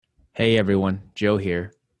Hey everyone, Joe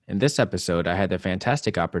here. In this episode, I had the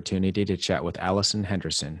fantastic opportunity to chat with Alison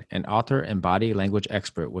Henderson, an author and body language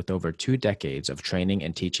expert with over 2 decades of training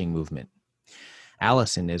and teaching movement.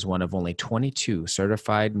 Alison is one of only 22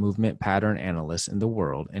 certified movement pattern analysts in the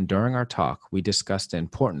world, and during our talk, we discussed the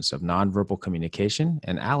importance of nonverbal communication,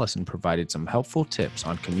 and Alison provided some helpful tips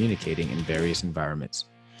on communicating in various environments.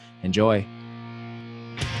 Enjoy!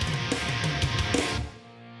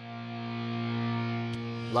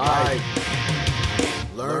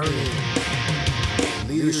 Life, learning,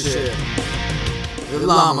 leadership, the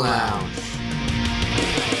Llama Lounge.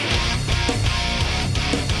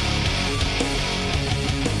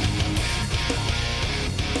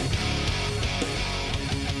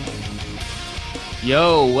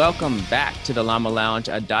 Yo, welcome back to the Llama Lounge,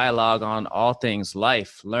 a dialogue on all things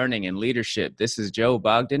life, learning, and leadership. This is Joe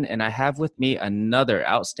Bogdan, and I have with me another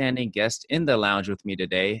outstanding guest in the lounge with me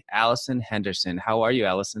today, Alison Henderson. How are you,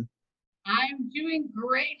 Alison? I'm doing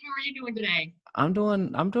great. How are you doing today? I'm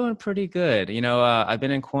doing pretty good. I've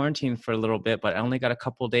been in quarantine for a little bit, but I only got a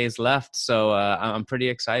couple days left, so I'm pretty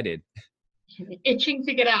excited. Itching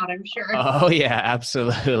to get out, I'm sure. Oh yeah,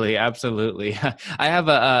 absolutely, absolutely. I have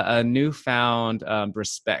a newfound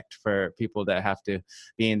respect for people that have to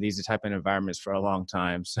be in these type of environments for a long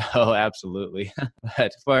time. So absolutely.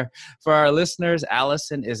 But for our listeners,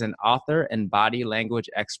 Alison is an author and body language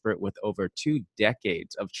expert with over 2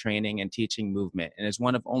 decades of training and teaching movement, and is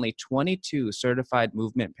one of only 22 certified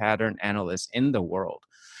movement pattern analysts in the world.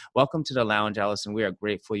 Welcome to the lounge, Alison. We are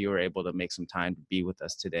grateful you were able to make some time to be with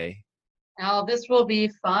us today. Oh, this will be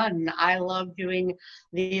fun. I love doing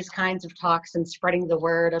these kinds of talks and spreading the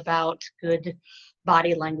word about good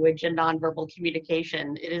body language and nonverbal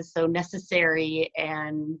communication. It is so necessary,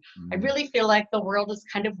 and I really feel like the world is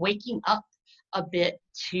kind of waking up a bit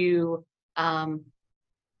to the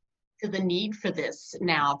need for this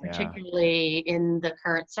now, particularly in the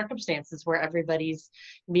current circumstances where everybody's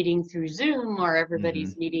meeting through Zoom or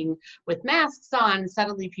everybody's meeting with masks on.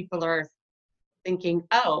 Suddenly people are thinking,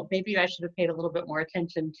 oh, maybe I should have paid a little bit more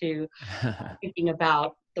attention to thinking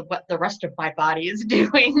about what the rest of my body is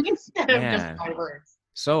doing instead of just my words.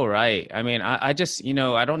 So right. I mean, I just,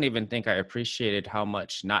 I don't even think I appreciated how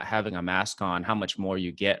much not having a mask on, how much more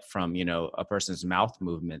you get from, a person's mouth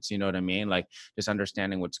movements. You know what I mean? Like just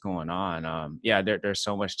understanding what's going on. There's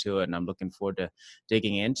so much to it, and I'm looking forward to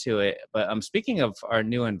digging into it. But speaking of our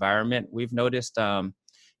new environment, we've noticed,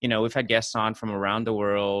 we've had guests on from around the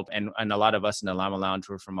world, and a lot of us in the Llama Lounge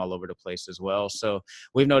were from all over the place as well. So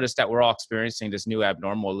we've noticed that we're all experiencing this new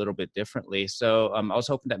abnormal a little bit differently. So I was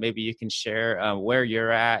hoping that maybe you can share where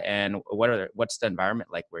you're at and what's the environment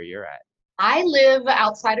like where you're at. I live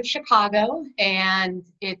outside of Chicago, and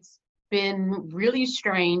it's been really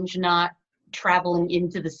strange not traveling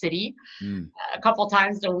into the city a couple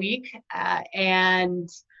times a week. And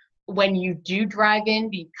when you do drive in,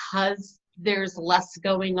 because there's less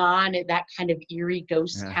going on, that kind of eerie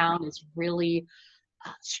ghost town is really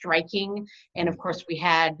striking. And of course, we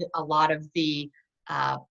had a lot of the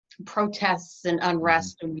protests and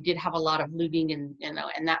unrest, and we did have a lot of looting and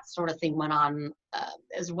that sort of thing went on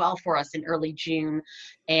as well for us in early June.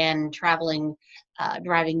 And driving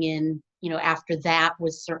in, after that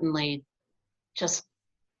was certainly just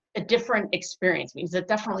a different experience. Because it's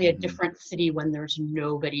definitely a different city when there's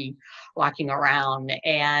nobody walking around.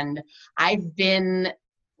 And I've been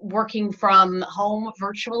working from home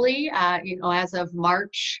virtually, as of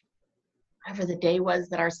March, whatever the day was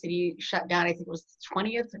that our city shut down. I think it was the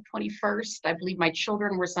 20th or 21st. I believe my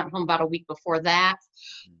children were sent home about a week before that.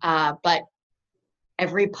 But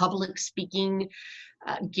every public speaking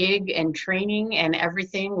gig and training and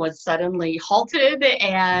everything was suddenly halted,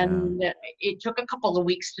 and it took a couple of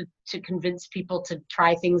weeks to convince people to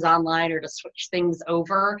try things online or to switch things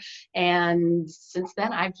over. And since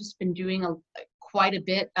then, I've just been doing quite a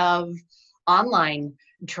bit of online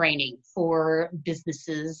training for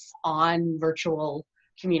businesses on virtual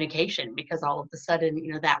communication, because all of a sudden,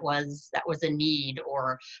 that was a need,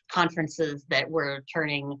 or conferences that were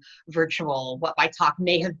turning virtual. What my talk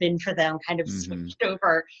may have been for them kind of switched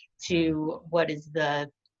over to what is the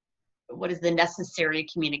necessary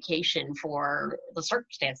communication for the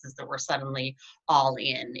circumstances that we're suddenly all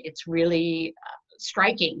in. It's really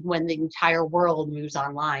striking when the entire world moves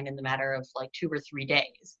online in the matter of like 2 or 3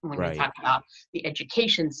 days. When we talk about the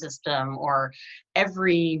education system or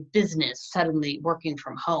every business suddenly working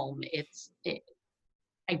from home,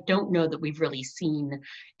 I don't know that we've really seen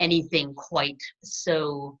anything quite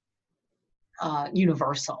so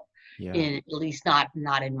universal, at least not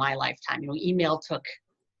in my lifetime. Email took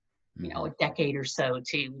a decade or so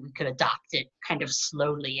we could adopt it kind of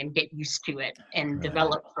slowly and get used to it and Right.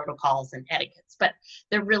 develop protocols and etiquettes. But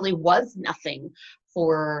there really was nothing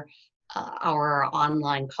for our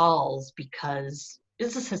online calls because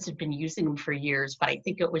businesses had been using them for years, but I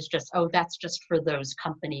think it was just, that's just for those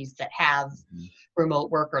companies that have remote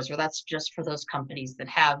workers, or that's just for those companies that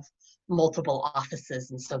have multiple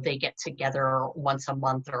offices, and so they get together once a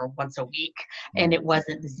month or once a week, and it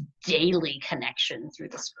wasn't this daily connection through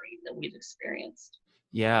the screen that we've experienced.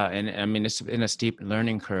 Yeah, and I mean it's been a steep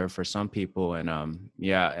learning curve for some people, and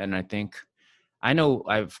and I know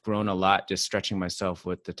I've grown a lot just stretching myself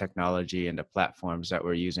with the technology and the platforms that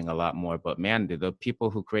we're using a lot more. But man, do the people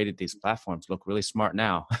who created these platforms look really smart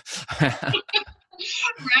now.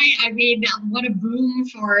 Right. I mean, what a boom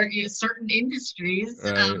for certain industries,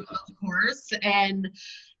 Right. of course. And,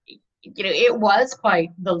 it was quite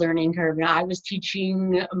the learning curve. I was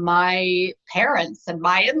teaching my parents and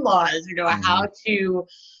my in-laws, how to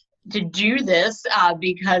do this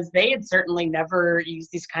because they had certainly never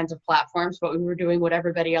used these kinds of platforms, but we were doing what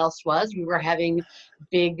everybody else was. We were having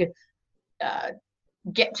big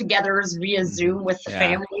get-togethers via Zoom with the Yeah.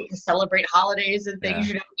 family to celebrate holidays and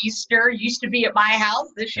things. Yeah. Easter used to be at my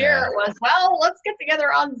house. This year Yeah. it was, well, let's get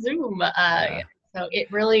together on Zoom. Yeah. So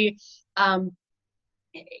it really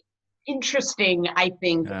interesting, I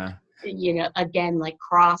think, Yeah. again, like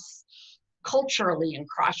cross culturally and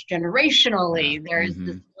cross Yeah. generationally, there's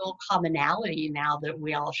this real commonality now that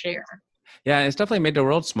we all share. Yeah, it's definitely made the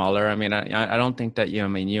world smaller. I mean, I don't think that I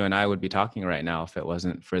mean, you and I would be talking right now if it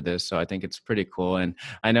wasn't for this. So I think it's pretty cool. And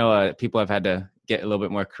I know people have had to get a little bit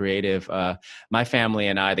more creative. My family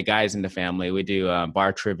and I, the guys in the family, we do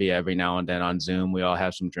bar trivia every now and then on Zoom. We all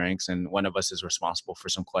have some drinks, and one of us is responsible for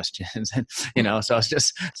some questions. And so it's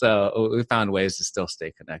just we found ways to still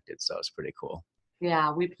stay connected. So it's pretty cool.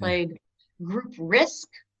 Yeah, we Yeah. played group Risk,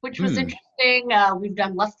 which was Hmm. interesting. We've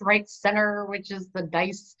done Left, Right, Center, which is the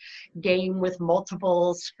dice game with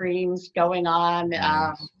multiple screens going on.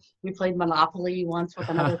 Nice. We played Monopoly once with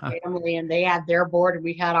another family, and they had their board, and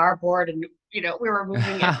we had our board, and we were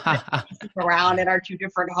moving it around in our two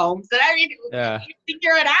different homes. And I mean, Yeah. you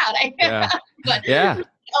figure it out. Yeah. But Yeah. the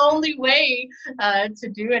only way to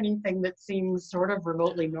do anything that seems sort of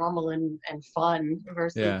remotely normal and fun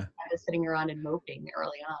versus Yeah. kind of sitting around and moping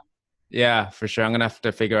early on. Yeah, for sure. I'm gonna have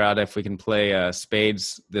to figure out if we can play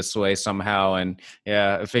spades this way somehow, and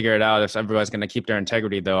figure it out if everybody's gonna keep their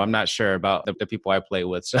integrity. Though I'm not sure about the people I play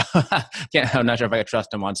with, so I'm not sure if I can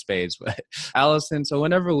trust them on spades. But Allison, so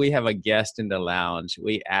whenever we have a guest in the lounge,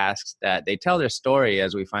 we ask that they tell their story,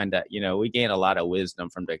 as we find that we gain a lot of wisdom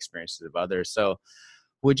from the experiences of others. So,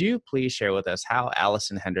 would you please share with us how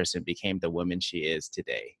Alison Henderson became the woman she is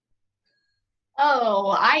today?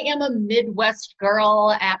 Oh, I am a Midwest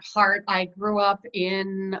girl at heart. I grew up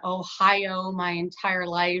in Ohio my entire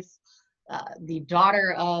life, the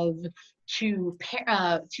daughter of two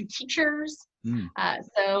teachers. Mm.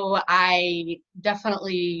 So I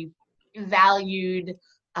definitely valued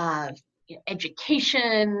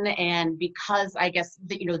education, and because I guess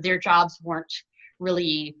that, their jobs weren't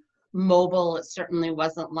really mobile, it certainly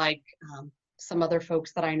wasn't like some other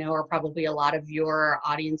folks that I know, are probably a lot of your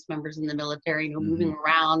audience members in the military, moving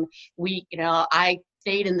around. I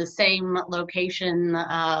stayed in the same location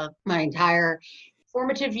my entire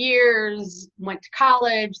formative years, went to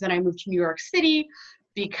college, then I moved to New York City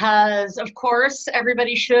because, of course,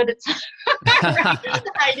 everybody should.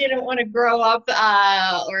 I didn't want to grow up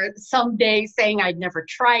or someday saying I'd never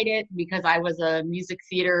tried it, because I was a music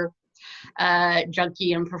theater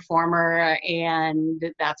junkie and performer, and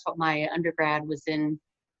that's what my undergrad was in,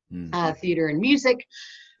 theater and music.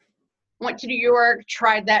 Went to New York,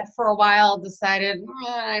 tried that for a while, decided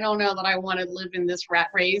I don't know that I want to live in this rat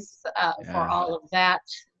race for all of that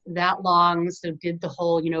long. So did the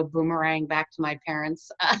whole boomerang back to my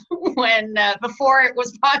parents when before it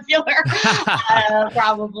was popular,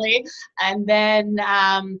 probably. And then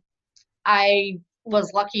I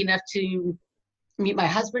was lucky enough to meet my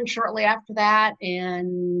husband shortly after that,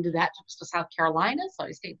 and that took us to South Carolina. So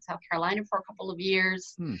I stayed in South Carolina for a couple of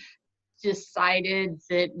years. Decided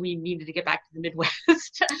that we needed to get back to the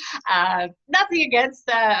Midwest. Nothing against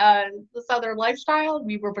the Southern lifestyle.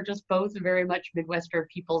 We were just both very much Midwestern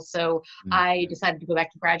people. So I decided to go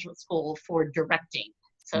back to graduate school for directing.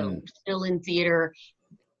 So still in theater,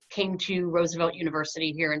 came to Roosevelt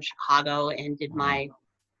University here in Chicago and did my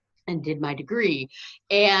degree.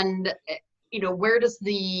 And where does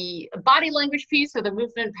the body language piece or the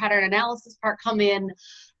movement pattern analysis part come in?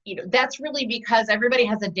 that's really because everybody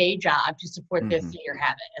has a day job to support this Mm-hmm. senior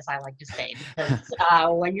habit, as I like to say, because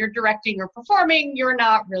when you're directing or performing, you're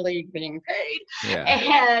not really being paid.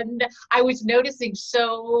 Yeah. And I was noticing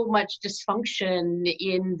so much dysfunction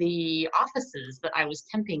in the offices that I was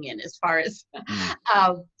temping in, as far as Mm.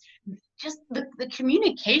 um, just the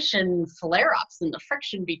communication flare-ups and the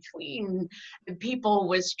friction between people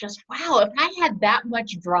was just, wow, if I had that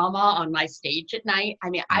much drama on my stage at night, I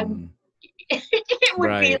mean, I would Mm. it would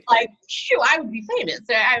be Right. like, shoot, I would be famous.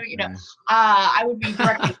 Yeah. I would be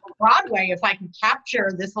directing for Broadway if I could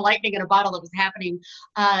capture this lightning in a bottle that was happening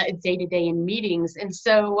day to day in meetings. And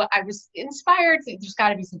so I was inspired. There's got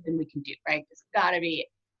to be something we can do, right? There's got to be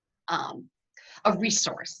a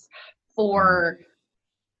resource Mm. for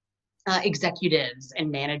executives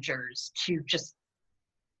and managers to just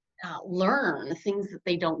learn things that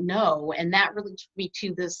they don't know. And that really took me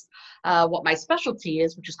to this, what my specialty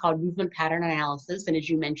is, which is called movement pattern analysis. And as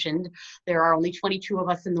you mentioned, there are only 22 of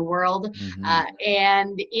us in the world. Mm-hmm.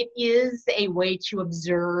 And it is a way to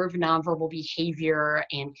observe nonverbal behavior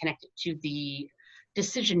and connect it to the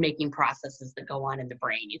decision-making processes that go on in the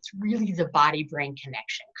brain. It's really the body-brain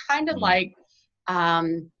connection, kind of Mm. like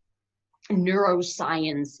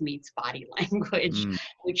neuroscience meets body language, Mm.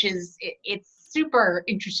 which is it's super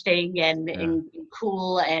interesting and, Yeah. and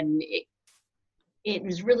cool, and it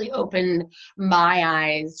has really opened my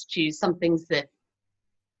eyes to some things that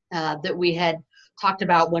that we had talked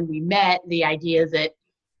about when we met. The idea that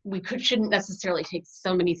shouldn't necessarily take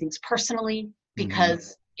so many things personally, Mm-hmm.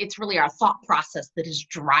 because it's really our thought process that is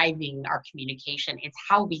driving our communication. It's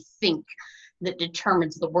how we think that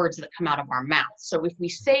determines the words that come out of our mouth. So if we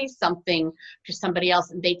say something to somebody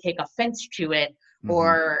else and they take offense to it, Mm-hmm.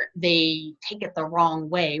 or they take it the wrong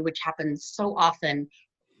way, which happens so often,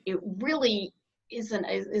 it really isn't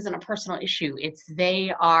a personal issue. It's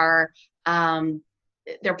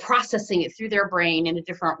they're processing it through their brain in a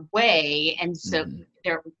different way, and so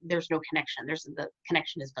Mm-hmm. there's no connection. The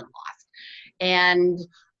connection has been lost. And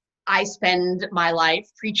I spend my life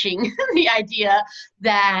preaching the idea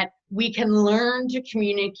that we can learn to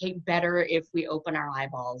communicate better if we open our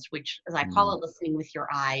eyeballs, which, as I call Mm. it, listening with your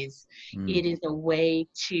eyes. Mm. It is a way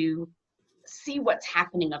to see what's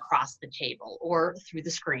happening across the table or through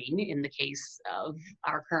the screen in the case of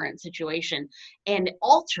our current situation, and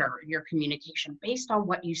alter your communication based on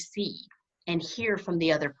what you see and hear from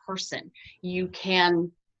the other person. You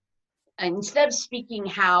can, instead of speaking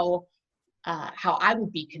how I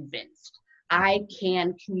would be convinced, I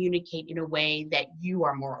can communicate in a way that you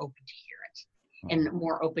are more open to hear it and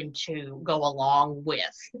more open to go along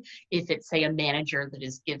with. If it's, say, a manager that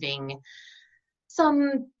is giving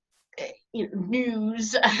some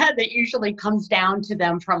news that usually comes down to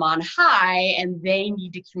them from on high, and they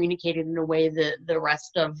need to communicate it in a way that the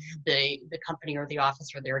rest of the company or the office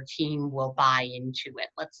or their team will buy into it.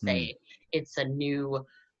 Let's Mm. say it's a new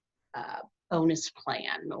uh, bonus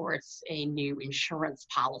plan, or it's a new insurance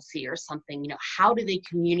policy or something. How do they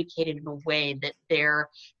communicate it in a way that their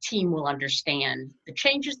team will understand the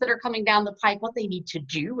changes that are coming down the pipe, what they need to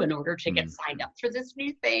do in order to get Mm. signed up for this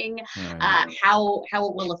new thing, Right. how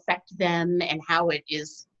it will affect them, and how it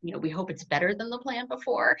is, we hope it's better than the plan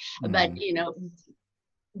before, but Mm.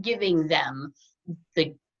 giving them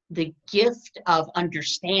the gift of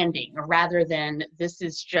understanding, rather than this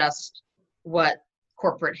is just what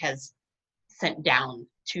corporate has sent down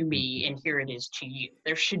to me and here it is to you.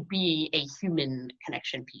 There should be a human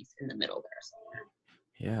connection piece in the middle there somewhere.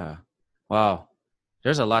 Yeah. Wow.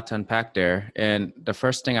 There's a lot to unpack there. And the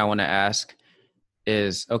first thing I want to ask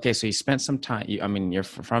is, okay, so you spent some time, you're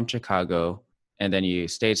from Chicago, and then you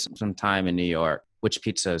stayed some time in New York. Which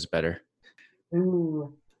pizza is better?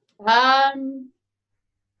 Ooh.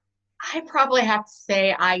 I probably have to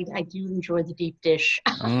say I do enjoy the deep dish.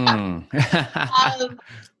 Mm. um,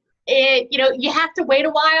 you have to wait a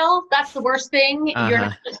while. That's the worst thing. You're Uh-huh.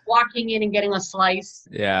 not just walking in and getting a slice,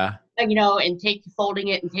 Yeah. and folding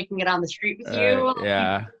it and taking it on the street with you. Like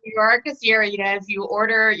Yeah. New York is here. If you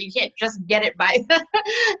order, you can't just get it by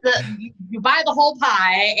you buy the whole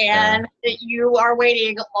pie, and you are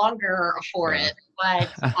waiting longer for Yeah. it.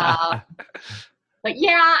 But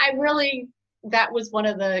yeah, that was one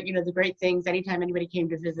of the the great things. Anytime anybody came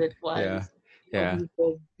to visit Yeah. was Yeah. we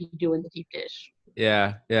would be doing the deep dish.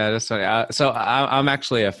 Yeah, that's funny. I'm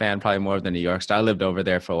actually a fan, probably more than New York. So I lived over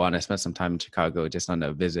there for a while, and I spent some time in Chicago just on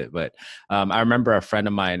a visit. But I remember a friend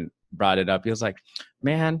of mine brought it up. He was like,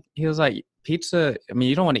 "Man," he was like, "Pizza. I mean,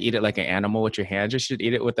 you don't want to eat it like an animal with your hands. You should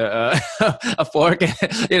eat it with a fork, and,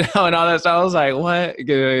 and all that." So I was like, "What?"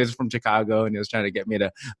 He was from Chicago, and he was trying to get me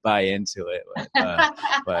to buy into it.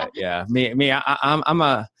 But yeah, me,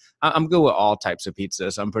 I'm good with all types of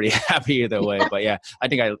pizzas. I'm pretty happy either way. But yeah, I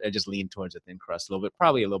think I just lean towards a thin crust a little bit,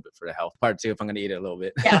 probably a little bit for the health part too, if I'm going to eat it a little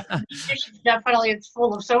bit. Yeah, dish is definitely, it's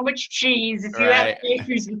full of so much cheese. If you have Right.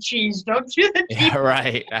 issues with cheese, don't do the cheese. Yeah,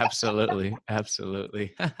 right. Absolutely.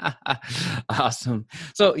 Absolutely. Awesome.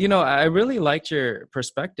 So, I really liked your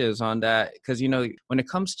perspectives on that because, when it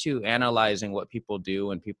comes to analyzing what people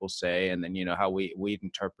do and people say, and then, how we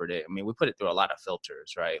interpret it, I mean, we put it through a lot of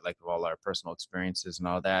filters, right? Like of all our personal experiences and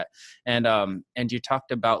all that. And you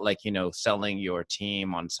talked about like, selling your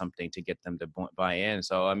team on something to get them to buy in.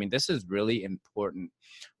 So, I mean, this is really important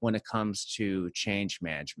when it comes to change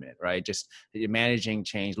management, right? Just managing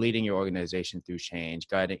change, leading your organization through change,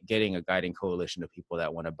 getting a guiding coalition of people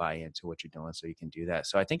that want to buy into what you're doing so you can do that.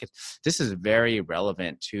 So I think this is very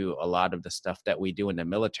relevant to a lot of the stuff that we do in the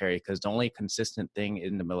military, because the only consistent thing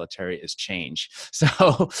in the military is change.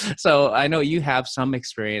 So I know you have some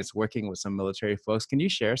experience working with some military folks. Can you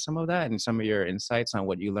share some of that and some of your insights on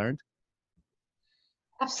what you learned?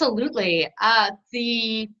 Absolutely.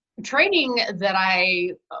 The training that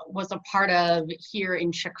I was a part of here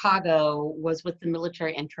in Chicago was with the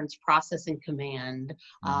Military Entrance Processing Command,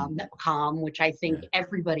 MEPCOM, which I think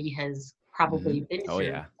everybody has probably been Oh through.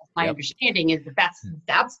 yeah. My Yep. understanding is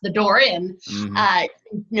that's the door in,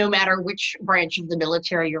 no matter which branch of the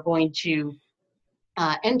military you're going to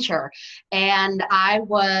enter. And I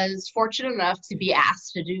was fortunate enough to be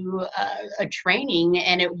asked to do a training,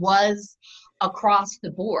 and it was across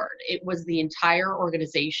the board. It was the entire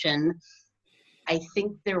organization. I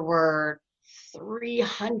think there were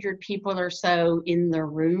 300 people or so in the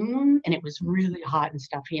room, and it was really hot and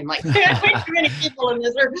stuffy, and like way too many people in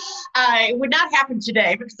this room. It would not happen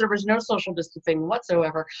today because there was no social distancing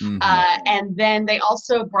whatsoever. And then they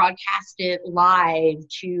also broadcast it live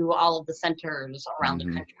to all of the centers around the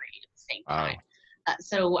country at the same time.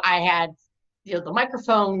 So I had the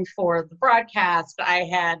microphone for the broadcast. I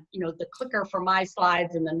had the clicker for my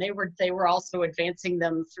slides, and then they were also advancing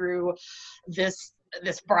them through this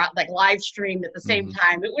like live stream at the same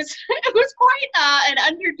time. It was quite an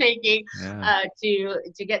undertaking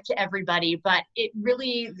to get to everybody, but it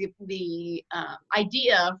really the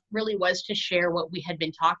idea really was to share what we had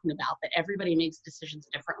been talking about, that everybody makes decisions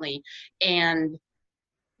differently, and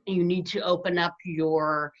you need to open up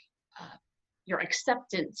your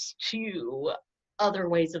acceptance to other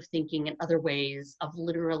ways of thinking and other ways of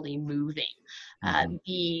literally moving.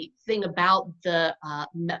 The thing about the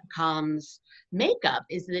MEPCOM's makeup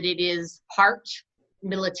is that it is part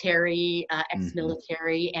military,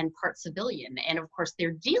 ex-military, and part civilian. And of course,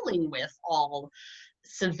 they're dealing with all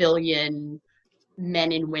civilian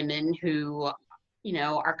men and women who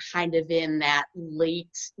are kind of in that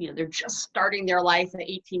late, they're just starting their life at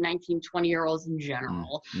 18, 19, 20-year-olds in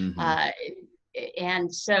general.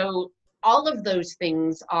 And so all of those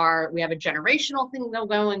things we have a generational thing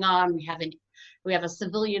going on. We have a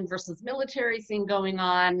civilian versus military thing going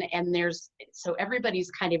on. And so everybody's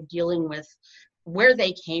kind of dealing with where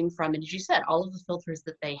they came from. And as you said, all of the filters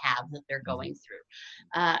that they have that they're going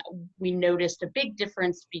through. We noticed a big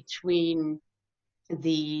difference between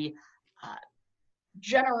the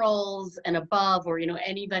generals and above, or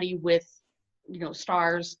anybody with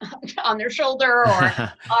stars on their shoulder,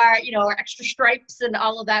 or extra stripes and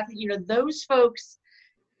all of that. Those folks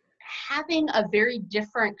having a very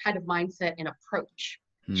different kind of mindset and approach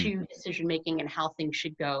to decision making and how things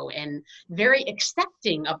should go, and very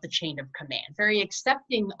accepting of the chain of command, very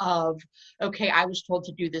accepting of, okay, I was told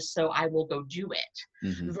to do this, so I will go do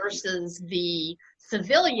it, versus the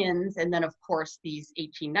civilians, and then of course these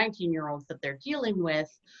 18, 19-year-olds that they're dealing with,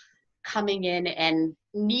 coming in and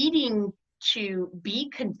needing to be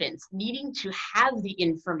convinced, needing to have the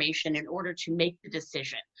information in order to make the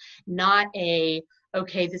decision, not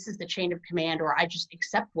okay, this is the chain of command, or I just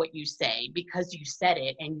accept what you say because you said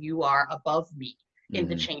it and you are above me in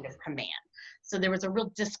the chain of command. So there was a real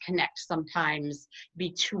disconnect sometimes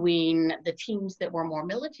between the teams that were more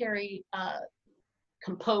military,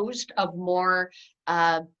 composed of more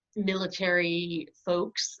military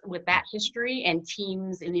folks with that history, and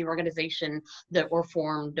teams in the organization that were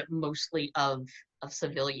formed mostly of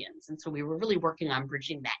civilians. And so we were really working on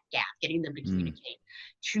bridging that gap, getting them to communicate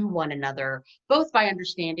to one another, both by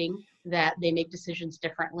understanding that they make decisions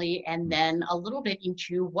differently, and then a little bit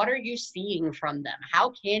into what are you seeing from them?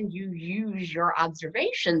 How can you use your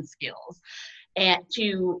observation skills and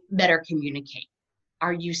to better communicate?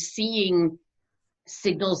 Are you seeing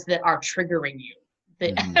signals that are triggering you,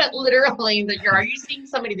 That Mhm. literally, that are you seeing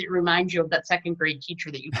somebody that reminds you of that second grade teacher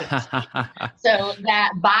that you couldn't stand? So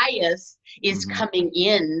that bias is Mhm. coming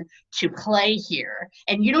in to play here,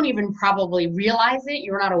 and you don't even probably realize it.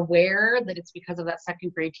 You're not aware that it's because of that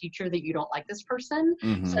second grade teacher that you don't like this person. So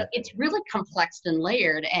Mhm. it's really complex and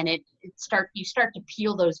layered, and you start to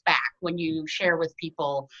peel those back when you share with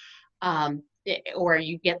people, or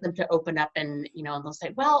you get them to open up, and and they'll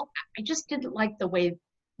say, well, I just didn't like the way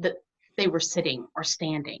that they were sitting or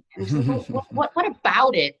standing. And you say, well, what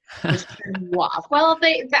about it was turning you off? Well,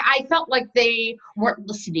 I felt like they weren't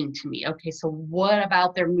listening to me. Okay, so what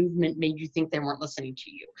about their movement made you think they weren't listening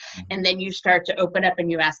to you? And then you start to open up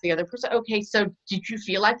and you ask the other person, okay, so did you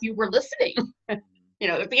feel like you were listening?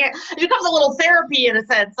 It becomes a little therapy in a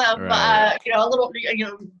sense of, Right. a little,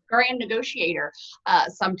 grand negotiator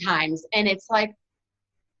sometimes. And it's like,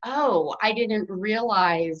 oh, I didn't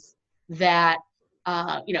realize that,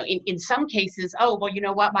 in some cases, oh, well, you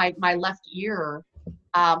know what, my left ear,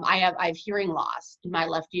 I have hearing loss in my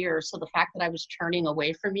left ear. So the fact that I was turning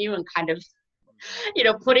away from you and kind of,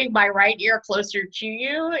 putting my right ear closer to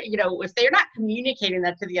you, if they're not communicating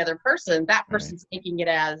that to the other person, that Right. person's taking it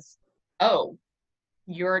as, oh,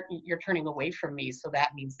 you're turning away from me, so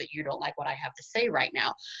that means that you don't like what I have to say right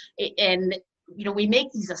now. And we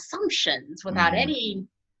make these assumptions without Mhm. any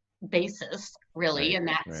basis, really, Right. and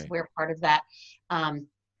that's Right. where part of that, um,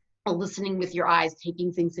 listening with your eyes,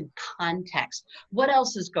 taking things in context. What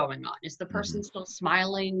else is going on? Is the person Mhm. still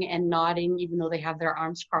smiling and nodding even though they have their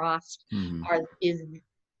arms crossed? Mhm. Are is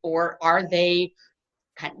or are they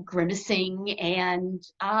kind of grimacing and,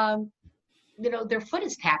 their foot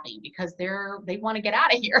is tapping because they want to get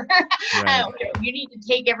out of here. Right. You need to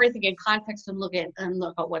take everything in context and look at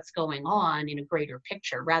what's going on in a greater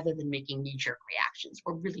picture rather than making knee-jerk reactions.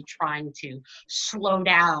 We're really trying to slow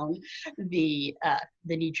down the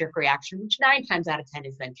knee-jerk reaction, which 9 times out of 10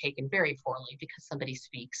 is then taken very poorly because somebody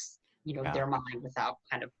speaks Yeah. their mind without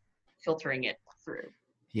kind of filtering it through.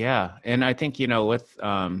 Yeah, and I think with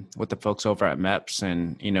the folks over at MEPS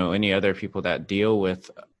and any other people that deal with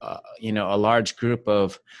a large group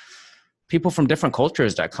of people from different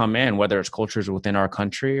cultures that come in, whether it's cultures within our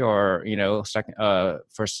country or second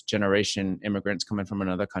first generation immigrants coming from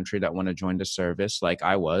another country that want to join the service, like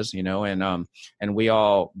I was, and we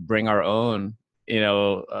all bring our own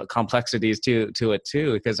complexities to it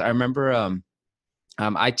too. Because I remember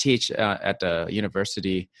I teach at the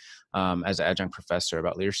university as an adjunct professor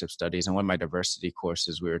about leadership studies. And one of my diversity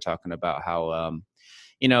courses, we were talking about how,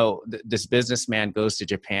 this businessman goes to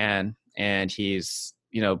Japan and he's,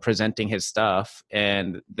 presenting his stuff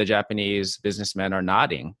and the Japanese businessmen are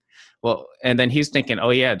nodding. Well, and then he's thinking, oh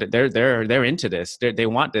yeah, they're into this. They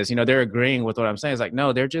want this. They're agreeing with what I'm saying. It's like,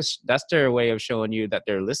 no, that's their way of showing you that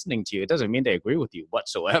they're listening to you. It doesn't mean they agree with you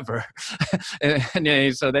whatsoever.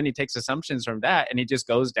 So then he takes assumptions from that and he just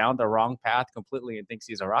goes down the wrong path completely and thinks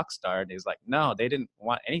he's a rock star. And he's like, no, they didn't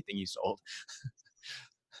want anything you sold.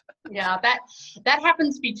 Yeah, that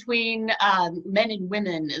happens between men and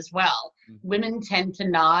women as well. Women tend to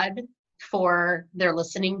nod for their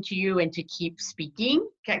listening to you and to keep speaking,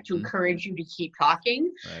 to Mhm. encourage you to keep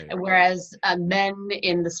talking. Right. And whereas men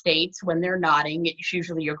in the States, when they're nodding, it's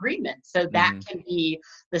usually agreement. So that Hmm. can be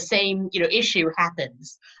the same, issue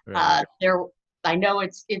happens. Right. There, I know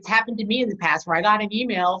it's happened to me in the past where I got an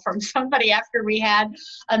email from somebody after we had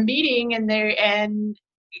a meeting, and they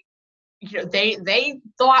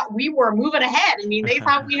thought we were moving ahead. I mean, they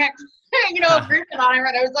thought we had, agreement on it.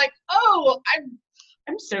 And I was like, oh,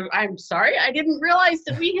 I'm sorry. I didn't realize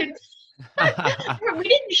that we had, we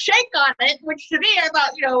didn't shake on it, which to me, I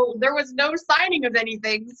thought, there was no signing of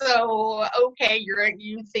anything. So, okay,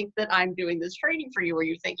 you think that I'm doing this training for you, or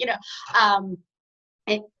you think, um,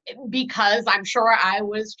 it, because I'm sure I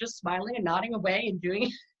was just smiling and nodding away and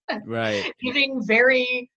doing Right. giving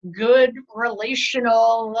very good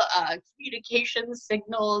relational communication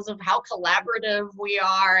signals of how collaborative we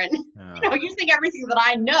are, and using everything that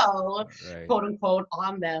I know, Right. quote unquote,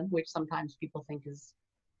 on them, which sometimes people think is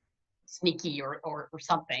sneaky or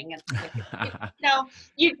something. And like,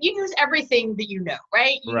 you use everything that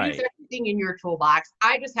right? You use Right. everything in your toolbox.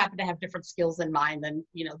 I just happen to have different skills in mind than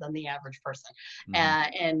the average person.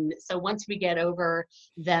 Mhm. And so once we get over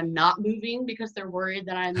them not moving because they're worried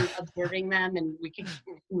that I'm observing them, and we can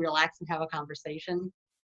relax and have a conversation,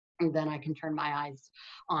 and then I can turn my eyes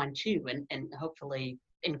on too, and hopefully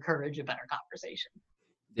encourage a better conversation.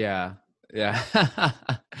 Yeah. Yeah.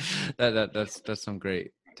 That's some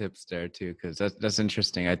great tips there too, because that's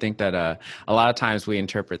interesting. I think that a lot of times we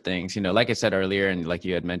interpret things, like I said earlier, and like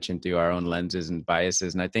you had mentioned, through our own lenses and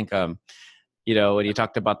biases. And I think when you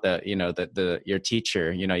talked about your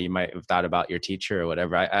teacher, you might have thought about your teacher or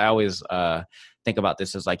whatever. I always think about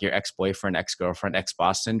this as like your ex-boyfriend, ex-girlfriend,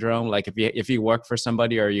 ex-boss syndrome. Like if you work for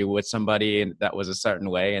somebody or you with somebody and that was a certain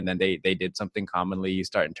way, and then they did something commonly, you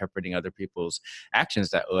start interpreting other people's actions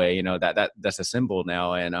that way. That's a symbol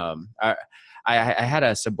now. And I had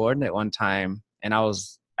a subordinate one time, and I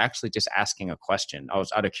was actually just asking a question. I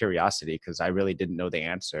was out of curiosity because I really didn't know the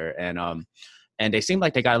answer. And they seemed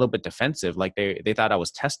like they got a little bit defensive, like they thought I was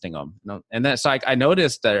testing them. And then so I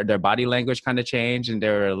noticed that their body language kind of changed, and they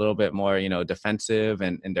were a little bit more, defensive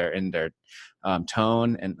and in their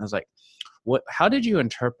tone. And I was like, how did you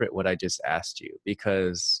interpret what I just asked you?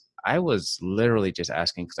 Because I was literally just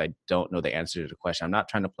asking because I don't know the answer to the question. I'm not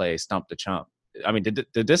trying to play stump the chump. I mean, did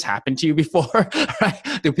this happen to you before?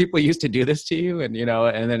 Right? Do people used to do this to you? And,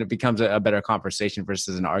 and then it becomes a better conversation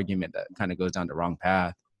versus an argument that kind of goes down the wrong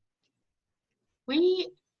path. We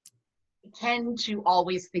tend to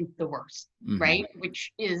always think the worst, right?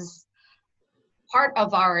 Which is part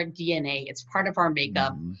of our DNA. It's part of our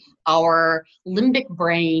makeup. Our limbic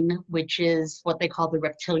brain, which is what they call the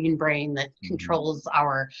reptilian brain that controls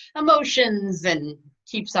our emotions and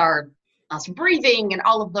keeps us breathing and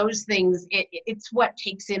all of those things. It's what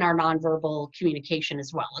takes in our nonverbal communication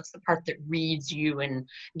as well. It's the part that reads you and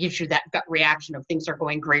gives you that gut reaction of things are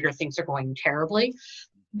going great or things are going terribly.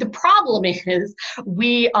 The problem is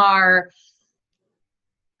we are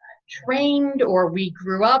trained, or we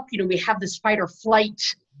grew up, we have this fight or flight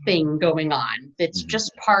thing going on that's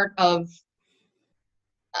just part of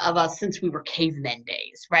us since we were cavemen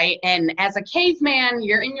days, right? And as a caveman,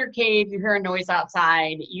 you're in your cave, you hear a noise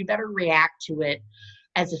outside, you better react to it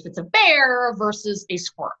as if it's a bear versus a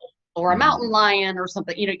squirrel or a mountain lion or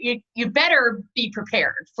something. You better be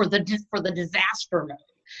prepared for the disaster mode.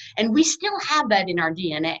 And we still have that in our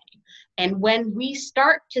DNA. And when we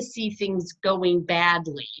start to see things going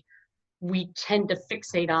badly, we tend to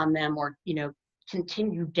fixate on them or,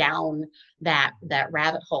 continue down that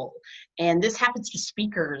rabbit hole. And this happens to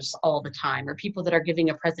speakers all the time, or people that are giving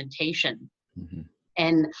a presentation.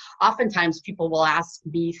 And oftentimes people will ask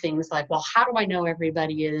me things like, well, how do I know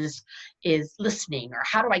everybody is listening, or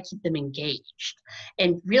how do I keep them engaged?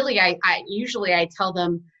 And really, I usually tell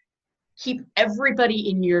them, keep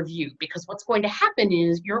everybody in your view, because what's going to happen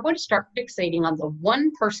is you're going to start fixating on the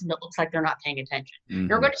one person that looks like they're not paying attention.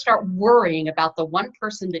 You're going to start worrying about the one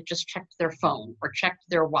person that just checked their phone or checked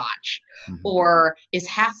their watch or is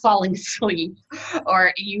half falling asleep,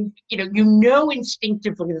 or you know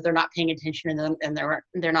instinctively that they're not paying attention and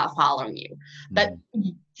they're not following you. But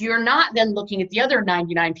you're not then looking at the other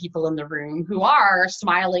 99 people in the room who are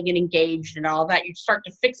smiling and engaged and all that. You start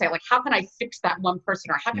to fixate, like, how can I fix that one person,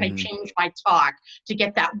 or how can I change my talk to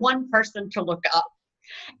get that one person to look up?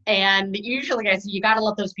 And usually I say, you got to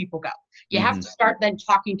let those people go. You have to start then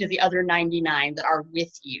talking to the other 99 that are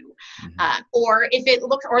with you. Or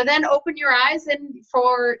then open your eyes. And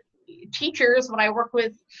for teachers, when I work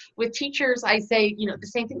with teachers, I say, the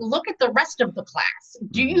same thing. Look at the rest of the class.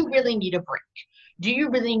 Do you really need a break? Do you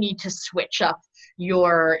really need to switch up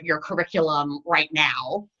your curriculum right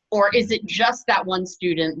now? Or is it just that one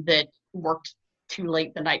student that worked too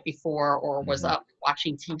late the night before, or was up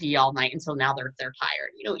watching TV all night, and so now they're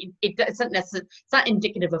tired? It's not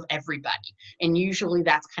indicative of everybody. And usually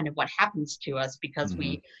that's kind of what happens to us, because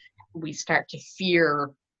we start to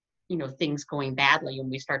fear things going badly,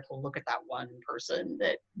 and we start to look at that one person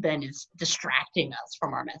that then is distracting us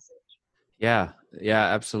from our message. Yeah,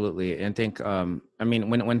 absolutely. And think,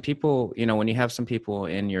 when people, when you have some people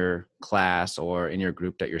in your class or in your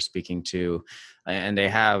group that you're speaking to, and they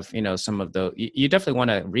have, some of those, you definitely want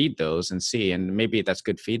to read those and see, and maybe that's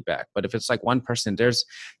good feedback. But if it's like one person,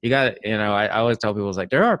 I always tell people, like,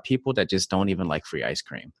 there are people that just don't even like free ice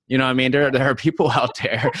cream. There are people out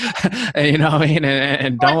there, and,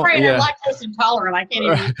 and don't. I'm lactose intolerant. I can't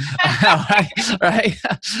even. right.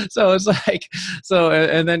 So it's like,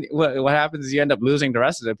 and then what happens is you end up losing the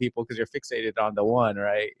rest of the people because you're fixated on the one,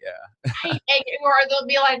 right? Yeah. Or they'll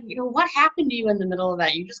be like, what happened to you in the middle of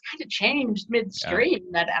that? You just kind of changed midstream,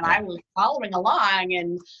 and I was following along.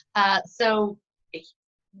 And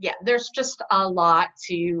there's just a lot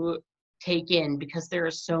to take in, because there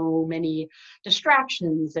are so many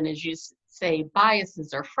distractions, and as you say,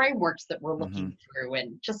 biases or frameworks that we're looking through,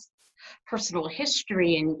 and just personal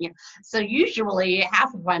history. And so usually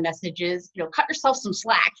half of my message is, cut yourself some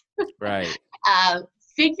slack. Right.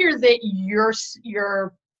 Figure that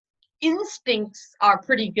your instincts are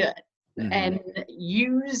pretty good, and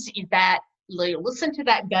use that. Listen to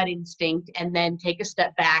that gut instinct, and then take a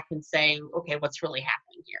step back and say, okay, what's really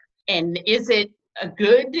happening here? And is it a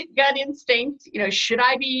good gut instinct? Should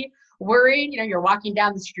I be worried, you're walking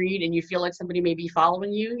down the street and you feel like somebody may be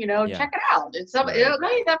following you, Yeah. check it out. It's somebody,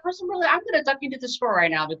 Right. hey, that person really, I'm going to duck into the store right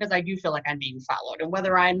now because I do feel like I'm being followed, and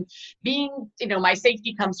whether I'm being, my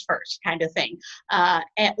safety comes first kind of thing.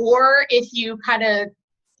 Or if you kind of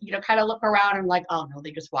look around and like, oh no,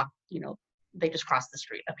 they just walked, they just crossed the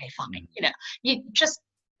street. Okay, fine. You just,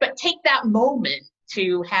 but take that moment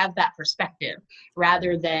to have that perspective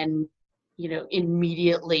rather than,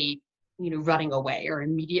 immediately, running away or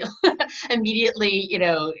immediately,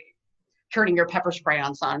 turning your pepper spray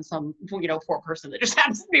on some, poor person that just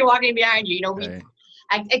happens to be walking behind you. Right.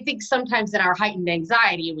 I think sometimes in our heightened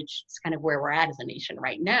anxiety, which is kind of where we're at as a nation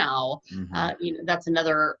right now, that's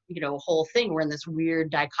another, whole thing. We're in this weird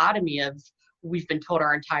dichotomy of, we've been told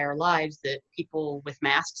our entire lives that people with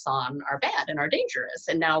masks on are bad and are dangerous.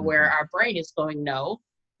 And now where our brain is going, no,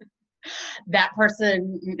 now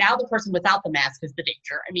the person without the mask is the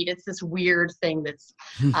danger. I mean, it's this weird thing that's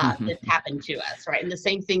happened to us, right? And the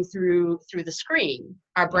same thing through the screen.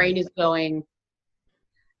 Our brain is going,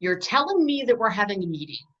 you're telling me that we're having a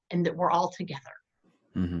meeting and that we're all together.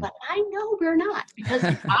 But I know we're not, because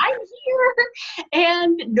I'm here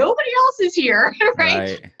and nobody else is here,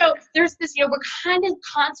 right? So there's this, we're kind of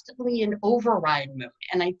constantly in override mode.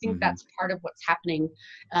 And I think that's part of what's happening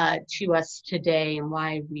to us today, and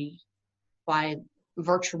why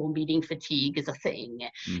virtual meeting fatigue is a thing.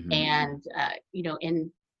 And,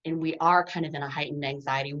 and we are kind of in a heightened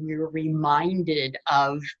anxiety. We're reminded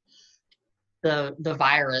of the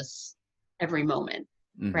virus every moment.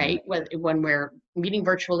 Right? When we're meeting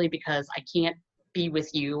virtually because I can't be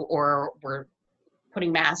with you, or we're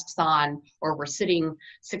putting masks on, or we're sitting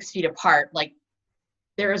 6 feet apart, like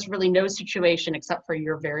there is really no situation except for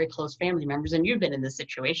your very close family members. And you've been in this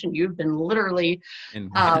situation. You've been literally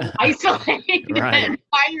isolated by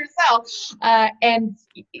yourself. And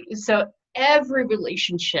so every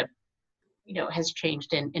relationship, has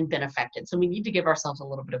changed and been affected. So we need to give ourselves a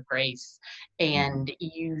little bit of grace and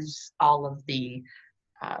use all of the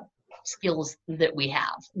skills that we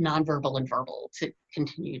have, nonverbal and verbal, to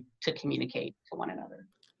continue to communicate to one another.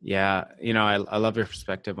 Yeah. I love your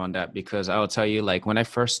perspective on that, because I will tell you, like, when I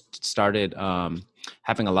first started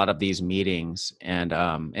having a lot of these meetings, and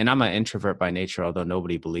I'm an introvert by nature, although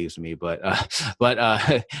nobody believes me, but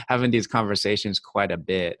having these conversations quite a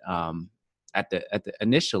bit, at the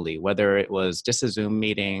initially, whether it was just a Zoom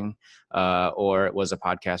meeting or it was a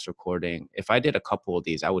podcast recording, if I did a couple of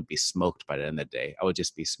these, I would be smoked by the end of the day. I would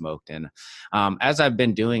just be smoked. And as I've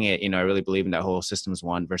been doing it, I really believe in that whole systems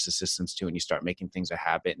one versus systems two, and you start making things a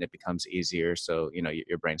habit and it becomes easier. So,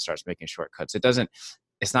 your brain starts making shortcuts.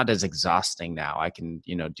 It's not as exhausting now. I can,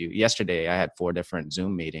 yesterday I had 4 different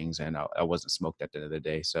Zoom meetings and I wasn't smoked at the end of the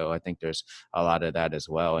day. So I think there's a lot of that as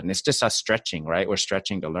well. And it's just us stretching, right? We're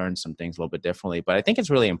stretching to learn some things a little bit differently. But I think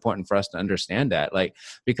it's really important for us to understand that, like,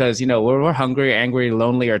 because, we're hungry, angry,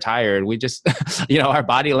 lonely, or tired. We just, our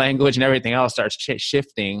body language and everything else starts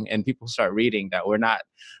shifting, and people start reading that we're not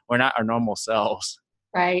our normal selves.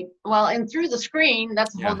 Right. Well, and through the screen,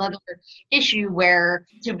 that's a whole nother issue, where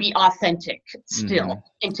to be authentic still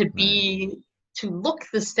and to look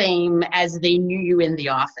the same as they knew you in the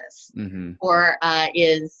office, or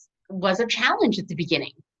was a challenge at the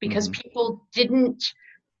beginning, because people didn't,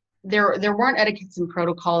 there weren't etiquettes and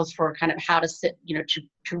protocols for kind of how to sit,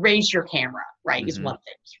 to raise your camera, right, is one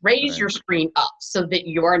thing. Raise your screen up so that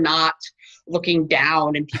you're not looking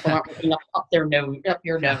down and people aren't looking up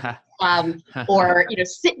your nose. Or,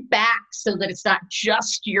 sit back so that it's not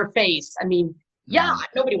just your face. I mean,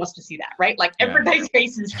 nobody wants to see that, right? Like everybody's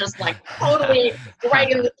face is just like totally right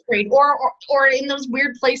in the screen, or in those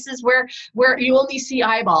weird places where you only see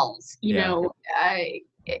eyeballs,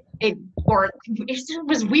 it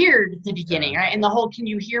was weird at the beginning, right? And the whole, can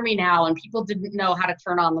you hear me now? And people didn't know how to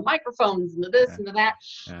turn on the microphones and the this and the that.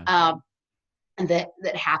 And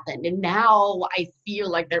that happened. And now I feel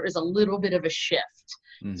like there is a little bit of a shift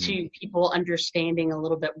to people understanding a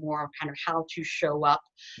little bit more of kind of how to show up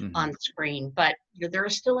on screen. But there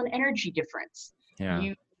is still an energy difference.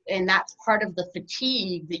 And that's part of the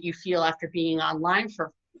fatigue that you feel after being online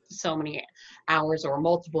for so many hours or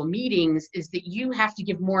multiple meetings, is that you have to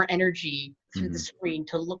give more energy through the screen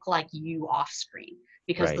to look like you off screen,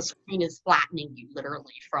 because the screen is flattening you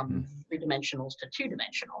literally from 3-dimensionals to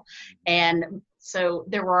 2-dimensional. And so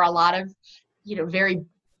there were a lot of, very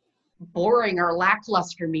boring or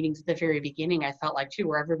lackluster meetings at the very beginning, I felt like, too,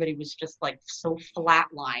 where everybody was just like so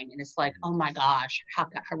flatline, and it's like, oh my gosh, how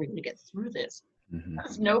are we going to get through this?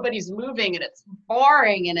 Because nobody's moving and it's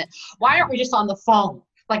boring, and why aren't we just on the phone?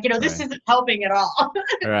 Like, this Right. isn't helping at all.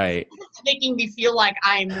 Right. It's making me feel like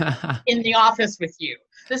I'm in the office with you.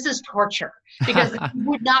 This is torture because you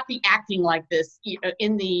would not be acting like this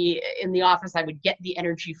in the office. I would get the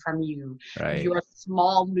energy from you. Right. Your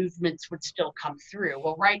small movements would still come through.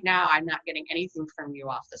 Well, right now I'm not getting anything from you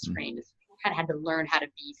off the Mm, screen. I kind of had to learn how to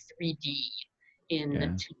be 3D in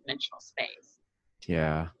yeah. two-dimensional space.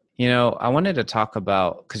 Yeah. I wanted to talk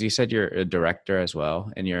about, because you said you're a director as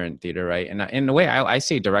well and you're in theater, right? And in a way, I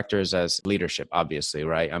see directors as leadership, obviously,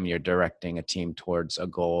 right? I mean, you're directing a team towards a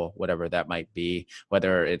goal, whatever that might be,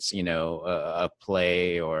 whether it's, a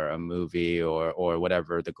play or a movie or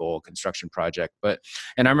whatever the goal, construction project.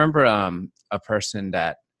 And I remember a person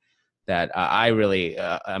that I really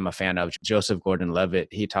am a fan of, Joseph Gordon-Levitt.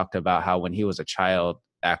 He talked about how when he was a child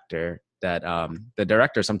actor, that the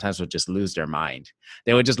director sometimes would just lose their mind.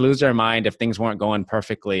 They would just lose their mind if things weren't going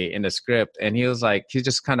perfectly in the script. And he was like, he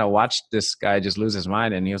just kind of watched this guy just lose his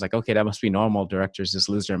mind. And he was like, okay, that must be normal. Directors just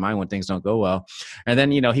lose their mind when things don't go well. And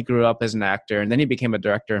then, he grew up as an actor and then he became a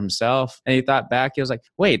director himself. And he thought back, he was like,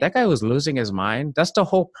 wait, that guy was losing his mind. That's the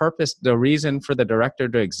whole purpose. The reason for the director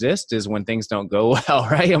to exist is when things don't go well,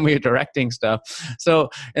 right? And we're directing stuff.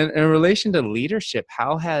 So in relation to leadership,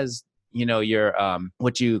 how has your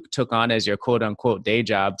what you took on as your quote unquote day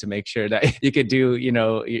job to make sure that you could do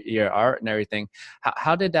your art and everything,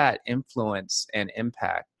 how did that influence and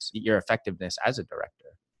impact your effectiveness as a director?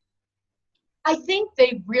 I think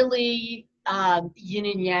they really yin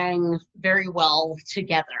and yang very well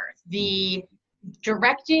together. The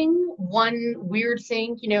directing, one weird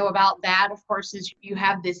thing, about that, of course, is you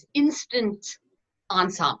have this instant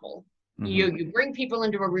ensemble. Mm-hmm. You bring people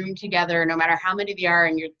into a room together, no matter how many they are,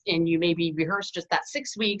 and you maybe rehearse just that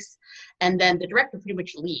 6 weeks, and then the director pretty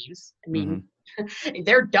much leaves. I mean,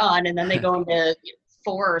 they're done, and then they go into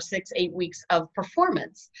 4 or 6, 8 weeks of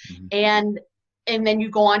performance, Mm-hmm. and then you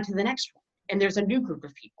go on to the next one, and there's a new group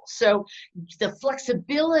of people. So the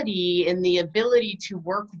flexibility and the ability to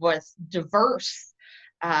work with diverse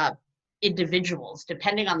individuals,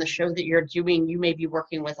 depending on the show that you're doing, you may be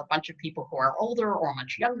working with a bunch of people who are older or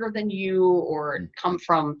much younger than you, or come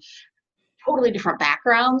from totally different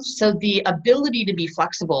backgrounds. So the ability to be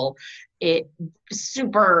flexible, it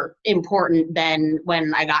super important then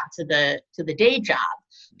when I got to the day job,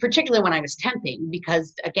 particularly when I was temping,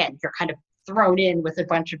 because again, you're kind of thrown in with a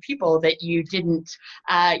bunch of people that you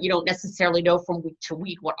don't necessarily know from week to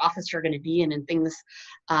week what office you're going to be in and things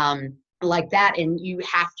like that. And you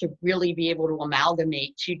have to really be able to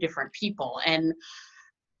amalgamate two different people. And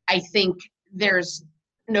I think there's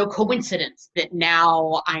no coincidence that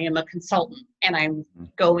now I am a consultant and I'm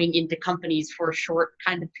going into companies for short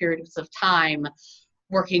kind of periods of time,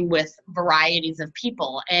 working with varieties of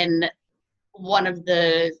people. And one of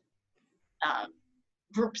the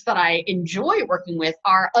groups that I enjoy working with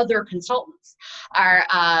are other consultants, are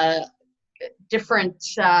different,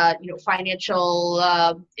 financial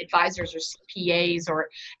advisors or CPAs, or,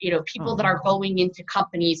 people that are going into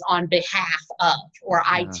companies on behalf of, or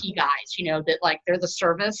IT guys, that like they're the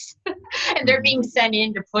service and they're being sent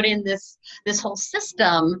in to put in this whole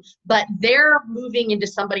system, but they're moving into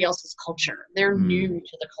somebody else's culture. They're new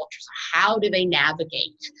to the culture. So how do they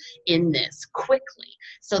navigate in this quickly?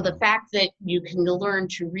 So the fact that you can learn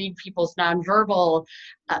to read people's nonverbal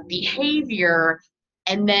behavior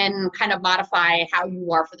and then kind of modify how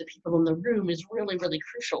you are for the people in the room is really, really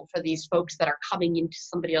crucial for these folks that are coming into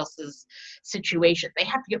somebody else's situation. They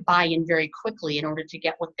have to get buy-in very quickly in order to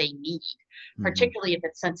get what they need, particularly if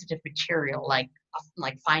it's sensitive material like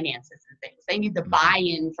finances and things. They need the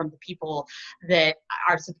buy-in from the people that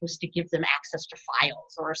are supposed to give them access to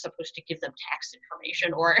files or are supposed to give them tax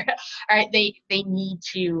information, or they need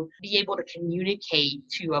to be able to communicate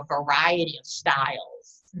to a variety of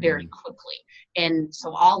styles very quickly. And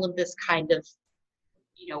so all of this kind of,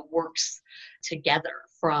 works together,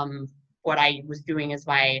 from what I was doing as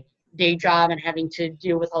my day job and having to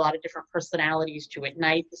deal with a lot of different personalities, to at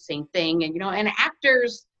night, the same thing. And, and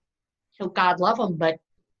actors, God love them, but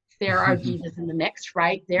there are divas in the mix,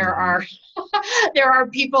 right? There are there are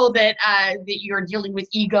people that you're dealing with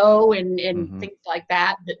ego and things like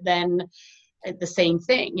that then the same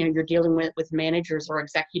thing, you're dealing with managers or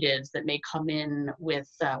executives that may come in with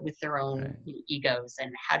their own egos,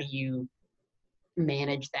 and how do you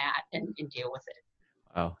manage that and deal with it?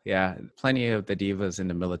 Oh, yeah. Plenty of the divas in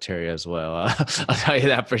the military as well. I'll tell you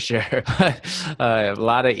that for sure. A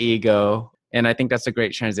lot of ego. And I think that's a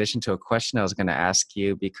great transition to a question I was going to ask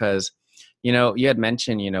you, because, you had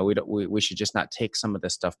mentioned, we should just not take some of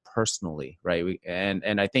this stuff personally, right?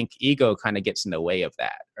 And I think ego kind of gets in the way of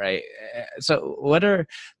that, right? So what are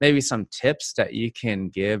maybe some tips that you can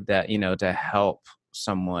give that, to help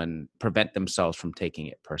someone prevent themselves from taking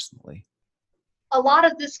it personally? A lot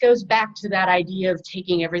of this goes back to that idea of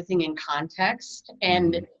taking everything in context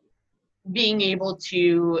and being able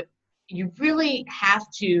to, you really have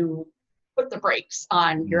to put the brakes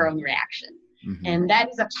on your own reaction. And that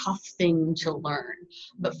is a tough thing to learn.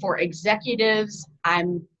 But for executives,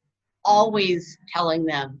 I'm always telling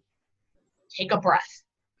them, take a breath,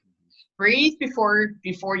 breathe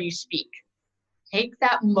before you speak. Take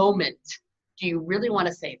that moment. Do you really want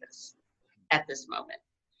to say this at this moment?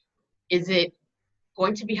 Is it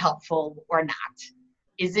going to be helpful or not?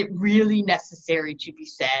 Is it really necessary to be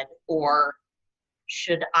said, or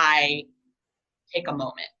should I take a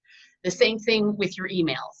moment? The same thing with your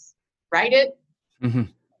emails. Write it.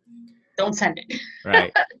 Don't send it.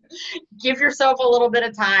 Right. Give yourself a little bit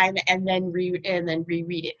of time and then reread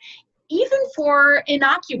it. Even for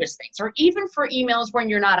innocuous things, or even for emails when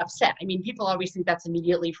you're not upset. I mean, people always think that's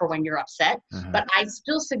immediately for when you're upset, but I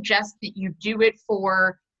still suggest that you do it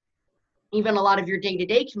for even a lot of your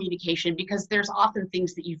day-to-day communication, because there's often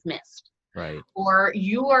things that you've missed. Right. Or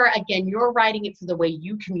you're writing it for the way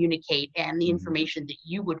you communicate and the information that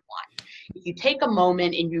you would want. If you take a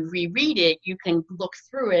moment and you reread it, you can look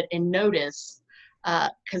through it and notice,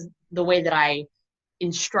 because the way that I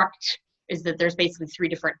instruct is that there's basically three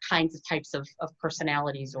different types of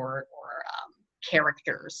personalities or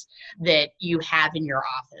characters that you have in your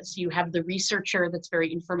office. You have the researcher that's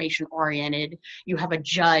very information oriented. You have a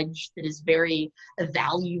judge that is very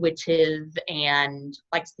evaluative and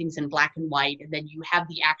likes things in black and white. And then you have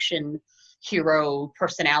the action hero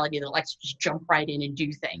personality that likes to just jump right in and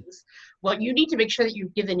do things. Well, you need to make sure that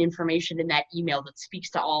you've given information in that email that speaks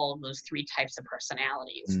to all of those three types of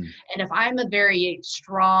personalities. And if I'm a very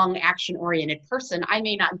strong action-oriented person, I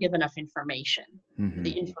may not give enough information to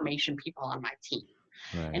the information people on my team.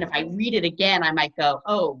 Right. And if I read it again, I might go,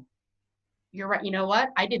 oh, you're right. You know what?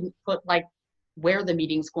 I didn't put like where the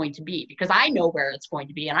meeting's going to be, because I know where it's going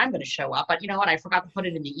to be and I'm going to show up. But you know what? I forgot to put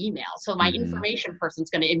it in the email. So my information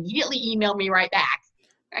person's going to immediately email me right back.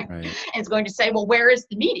 Right? And it's going to say, well, where is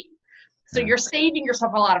the meeting? So you're saving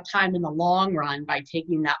yourself a lot of time in the long run by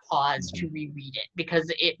taking that pause to reread it, because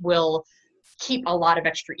it will keep a lot of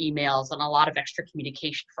extra emails and a lot of extra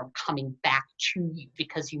communication from coming back to you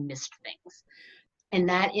because you missed things. And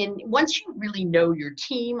once you really know your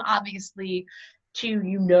team, obviously,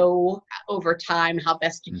 over time how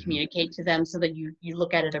best to communicate to them, so that you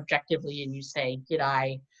look at it objectively and you say, did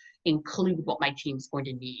I include what my team's going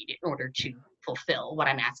to need in order to fulfill what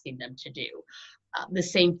I'm asking them to do? The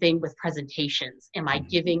same thing with presentations. Am I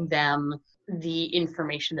giving them the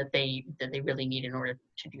information that they really need in order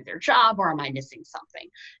to do their job, or am I missing something?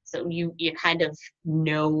 So you kind of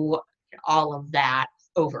know all of that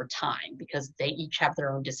over time, because they each have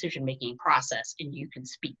their own decision-making process, and you can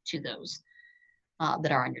speak to those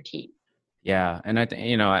that are on your team. Yeah. And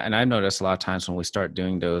and I've noticed a lot of times when we start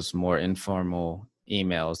doing those more informal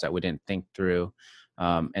emails that we didn't think through,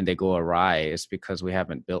 and they go awry, it's because we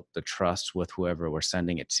haven't built the trust with whoever we're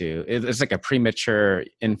sending it to. It's like a premature,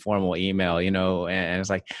 informal email, and it's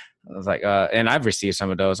like, and I've received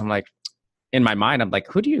some of those. I'm like, in my mind, I'm like,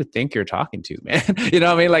 who do you think you're talking to, man? You know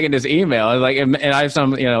what I mean? Like in this email, like, and I have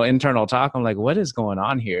some, internal talk. I'm like, what is going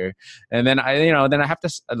on here? And then then I have to,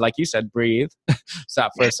 like you said, breathe,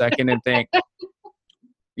 stop for a second and think,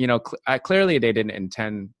 clearly they didn't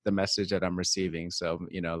intend the message that I'm receiving. So,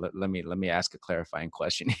 let me ask a clarifying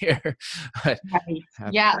question here. Right.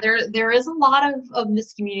 Yeah, there is a lot of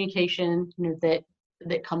miscommunication,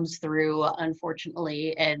 that comes through,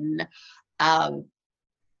 unfortunately, and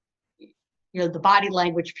the body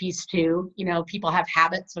language piece too. People have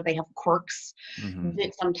habits, or they have quirks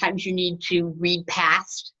that sometimes you need to read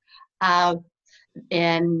past,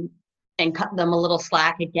 and cut them a little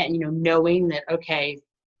slack again. Knowing that, okay,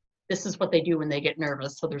 this is what they do when they get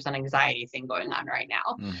nervous. So there's an anxiety thing going on right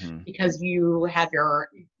now, because you have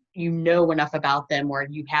enough about them, or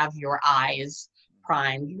you have your eyes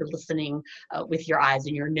primed. You're listening with your eyes,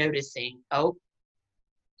 and you're noticing, oh,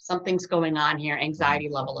 something's going on here. Anxiety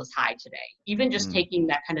level is high today. Even just taking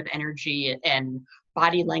that kind of energy and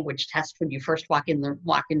body language test when you first walk in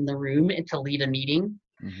the room and to lead a meeting.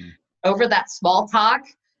 Over that small talk,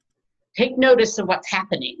 take notice of what's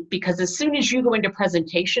happening, because as soon as you go into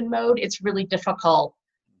presentation mode, it's really difficult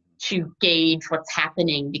to gauge what's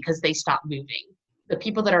happening, because they stop moving. The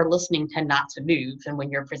people that are listening tend not to move, and when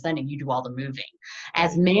you're presenting, you do all the moving.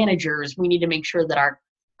 As managers, we need to make sure that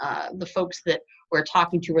the folks that we're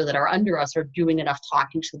talking to or that are under us are doing enough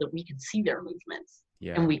talking so that we can see their movements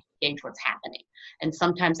and we can gauge what's happening. And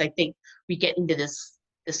sometimes I think we get into this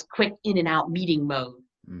quick in and out meeting mode.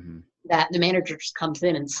 that the manager just comes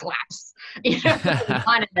in and slaps,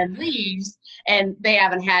 on and then leaves, and they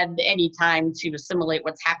haven't had any time to assimilate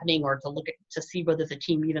what's happening or to see whether the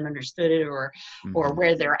team even understood it or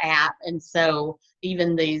where they're at. And so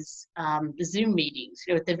even these the Zoom meetings,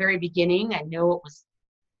 at the very beginning, I know it was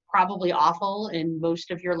probably awful, and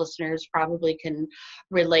most of your listeners probably can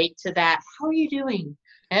relate to that. How are you doing?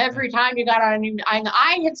 Every time you got on a new,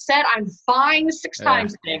 I had said I'm fine 6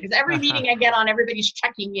 times today, because every meeting I get on, everybody's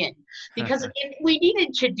checking in, because we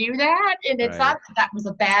needed to do that. And it's not that was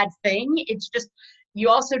a bad thing. It's just, you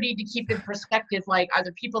also need to keep in perspective, like, are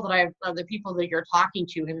the people that you're talking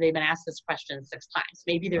to, have they been asked this question 6 times?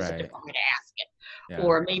 Maybe there's a different way to ask it,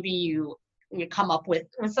 or maybe you come up with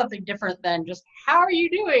something different than just how are you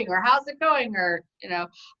doing or how's it going, or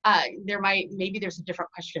maybe there's a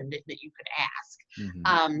different question that you could ask.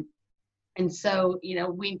 And so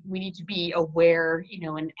we need to be aware,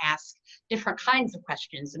 and ask different kinds of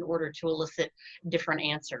questions in order to elicit different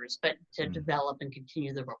answers, but to develop and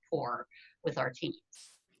continue the rapport with our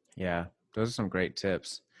teams. Yeah, those are some great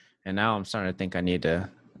tips. And now I'm starting to think I need to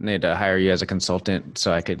hire you as a consultant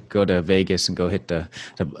so I could go to Vegas and go hit the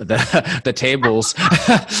tables.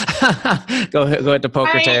 go hit the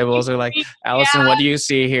poker tables. Or like, Alison, what do you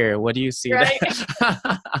see here? What do you see? Right.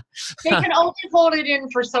 They can only hold it in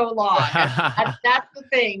for so long. That's the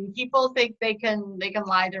thing. People think they can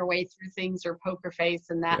lie their way through things, or poker face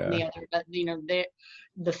and that and the other. But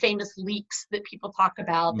the famous leaks that people talk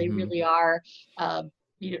about, they really are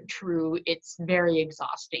true. It's very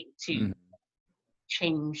exhausting to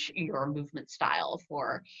change your movement style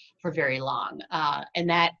for very long. And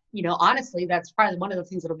that, honestly, that's probably one of the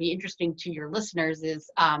things that'll be interesting to your listeners is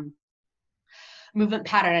movement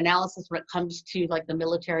pattern analysis. When it comes to like the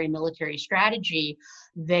military strategy,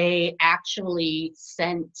 they actually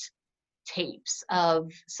sent tapes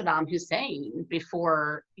of Saddam Hussein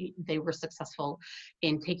before they were successful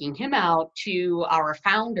in taking him out to our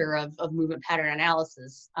founder of movement pattern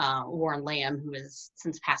analysis, Warren Lamb, who has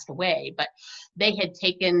since passed away. But they had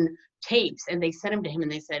taken tapes and they sent them to him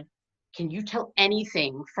and they said, can you tell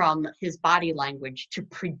anything from his body language to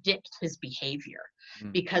predict his behavior?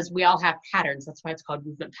 Because we all have patterns. That's why it's called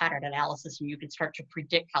movement pattern analysis. And you can start to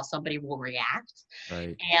predict how somebody will react.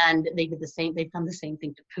 Right. And they did the same. They've done the same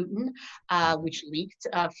thing to Putin, which leaked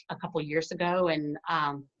a couple years ago, and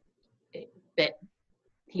that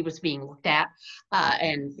he was being looked at,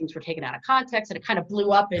 and things were taken out of context, and it kind of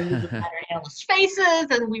blew up in movement pattern analysts' faces,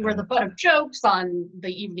 and we were the butt of jokes on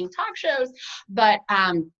the evening talk shows. But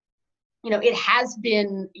it has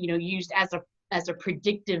been used as a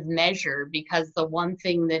predictive measure, because the one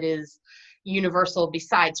thing that is universal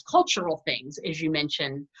besides cultural things, as you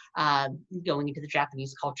mentioned, going into the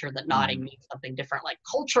Japanese culture, that nodding means something different. Like,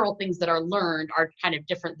 cultural things that are learned are kind of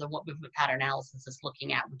different than what movement pattern analysis is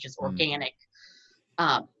looking at, which is organic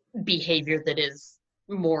behavior that is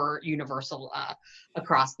more universal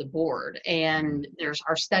across the board. And there's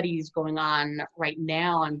our studies going on right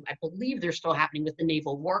now, and I believe they're still happening with the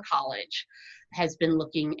Naval War College, has been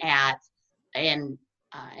looking at and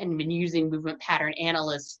been using movement pattern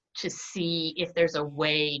analysts to see if there's a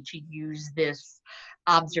way to use this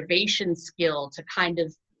observation skill to kind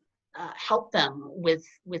of help them with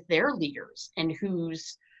their leaders, and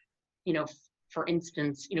who's, for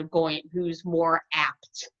instance, who's more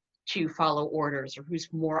apt to follow orders, or who's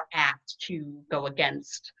more apt to go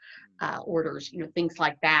against orders, things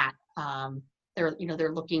like that.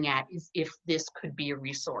 They're looking at is if this could be a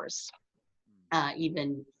resource,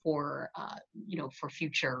 even for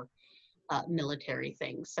future military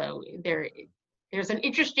things. So there's an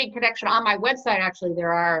interesting connection on my website. Actually,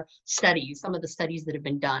 there are studies. Some of the studies that have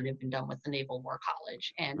been done with the Naval War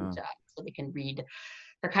College, and so they can read.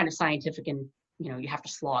 They're kind of scientific, and you have to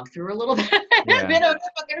slog through a little bit, but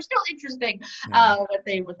they're still interesting.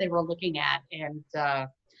 What they were looking at, and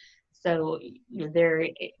so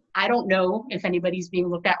I don't know if anybody's being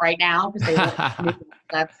looked at right now, because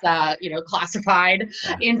that's classified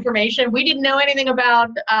information. We didn't know anything about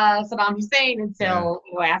Saddam Hussein until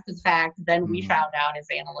after the fact. Then we found out as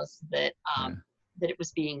analysts that it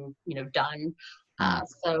was being done.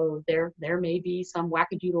 So there may be some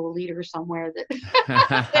wackadoodle leader somewhere that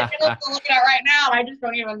that you're looking at right now, and I just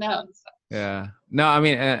don't even know. So. Yeah. No, I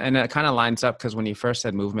mean, and it kind of lines up, because when you first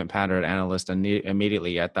said movement pattern analyst,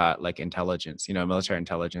 immediately I thought like intelligence, military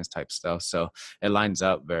intelligence type stuff. So it lines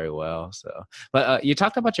up very well. So, but you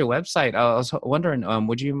talked about your website. I was wondering,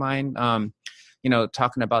 would you mind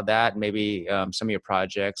talking about that, maybe some of your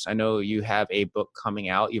projects. I know you have a book coming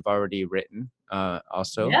out. You've already written,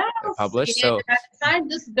 also Yes, published. and So by the time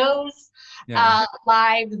this goes yeah.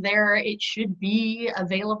 live, there it should be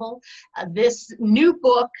available. This new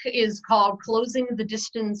book is called "Closing the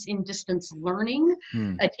Distance in Distance Learning: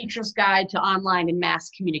 Hmm. A Teacher's Guide to Online and Mass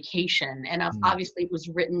Communication," and Hmm. obviously it was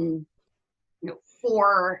written,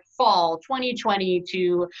 for fall 2020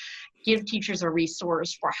 to give teachers a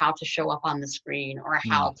resource for how to show up on the screen or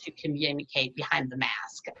how to communicate behind the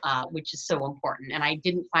mask, which is so important. And I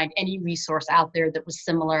didn't find any resource out there that was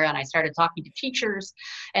similar. And I started talking to teachers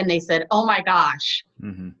and they said, oh my gosh,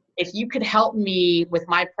 if you could help me with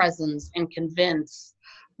my presence and convince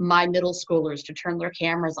my middle schoolers to turn their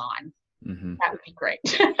cameras on, that would be great.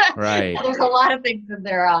 Right. There's a lot of things in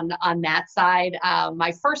there on that side.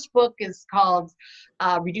 My first book is called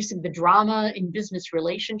Reducing the Drama in Business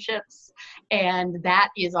Relationships. And that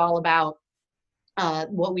is all about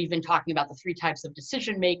what we've been talking about, the 3 types of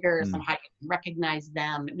decision makers and how you can recognize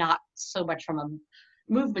them, not so much from a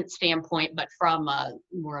movement standpoint, but from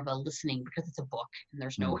more of a listening, because it's a book and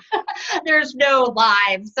there's no there's no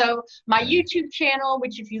live. So my YouTube channel,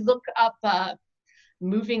 which if you look up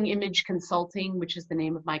Moving Image Consulting, which is the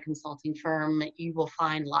name of my consulting firm, you will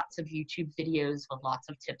find lots of YouTube videos with lots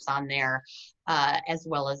of tips on there, as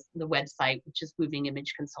well as the website, which is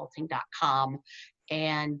movingimageconsulting.com.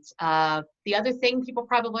 And the other thing people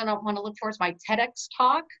probably don't want to look for is my TEDx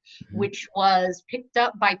talk, which was picked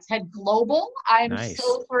up by TED Global. I'm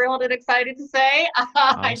so thrilled and excited to say.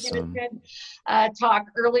 I did a TED talk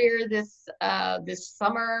earlier this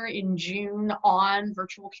summer in June on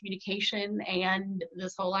virtual communication and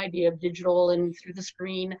this whole idea of digital and through the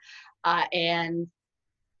screen. And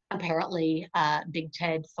apparently Big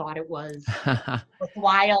Ted thought it was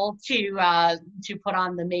worthwhile to put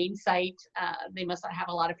on the main site. They must not have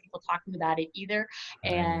a lot of people talking about it either.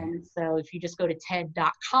 And so if you just go to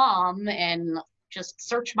TED.com and just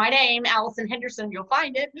search my name, Alison Henderson, you'll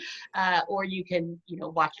find it. Or you can,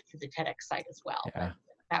 watch it through the TEDx site as well. But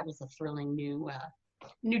that was a thrilling new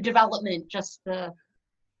development just about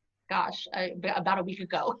a week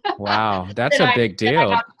ago. Wow, that's a big deal.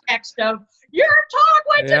 I got a text of, your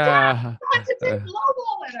talk went to TED, went to TED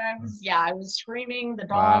Global, and I was screaming. The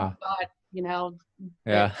dog got, it was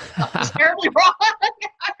terribly wrong.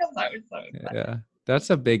 I was so excited. Yeah, that's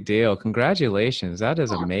a big deal. Congratulations. That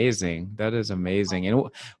is amazing. That is amazing. And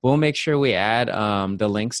we'll make sure we add the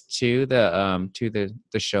links to the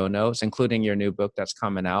show notes, including your new book that's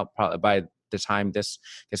coming out probably by the time this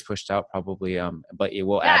gets pushed out, probably. But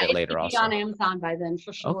we'll add it later also. On Amazon by then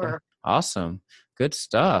for sure. Okay. Awesome. Good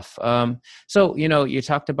stuff. So, you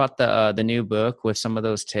talked about the new book with some of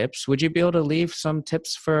those tips. Would you be able to leave some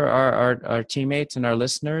tips for our teammates and our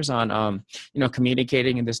listeners on,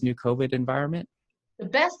 communicating in this new COVID environment? The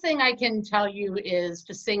best thing I can tell you is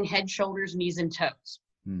to sing head, shoulders, knees, and toes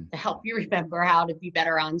to help you remember how to be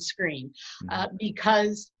better on screen.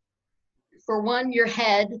 Because for one, your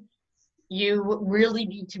head, you really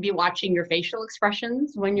need to be watching your facial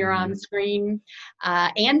expressions when you're on screen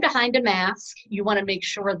and behind a mask. You want to make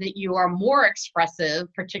sure that you are more expressive,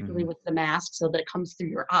 particularly with the mask, so that it comes through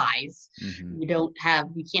your eyes. You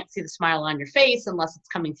can't see the smile on your face unless it's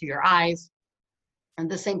coming through your eyes. And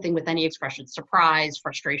the same thing with any expression, surprise,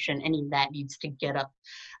 frustration, any of that needs to get up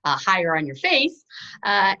higher on your face.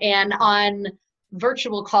 And on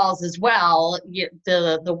virtual calls as well,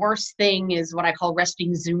 the worst thing is what I call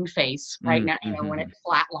resting Zoom face right now, when it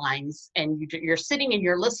flatlines and you're sitting and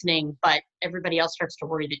you're listening, but everybody else starts to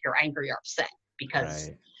worry that you're angry or upset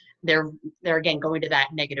because they're again going to that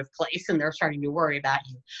negative place and they're starting to worry about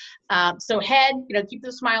you. So head, keep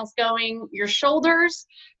the smiles going. Your shoulders,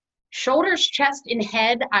 chest, and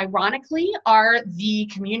head, ironically, are the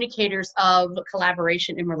communicators of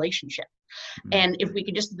collaboration and relationship. And if we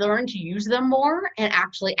could just learn to use them more and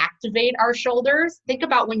actually activate our shoulders, think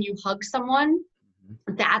about when you hug someone,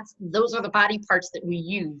 those are the body parts that we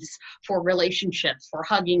use for relationships, for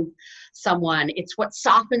hugging someone. It's what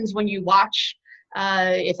softens when you watch.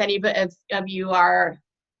 If any of you are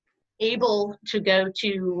able to go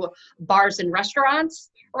to bars and restaurants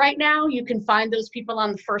right now, you can find those people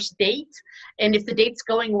on the first date. And if the date's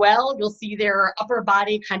going well, you'll see their upper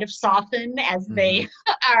body kind of soften as they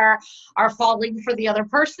are falling for the other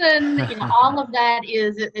person. All of that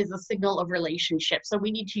is a signal of relationship. So we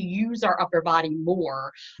need to use our upper body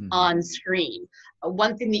more on screen.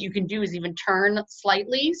 One thing that you can do is even turn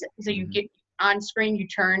slightly. So you get on screen, you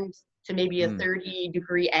turn to maybe a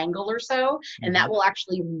 30-degree angle or so. And that will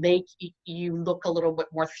actually make you look a little bit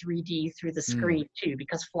more 3D through the screen too,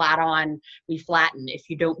 because flat on, we flatten if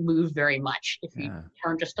you don't move very much. If you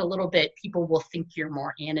turn just a little bit, people will think you're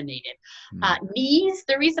more animated. Knees,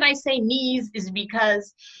 the reason I say knees is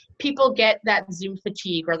because people get that Zoom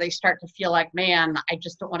fatigue, or they start to feel like, man, I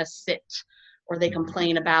just don't want to sit, or they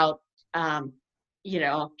complain about,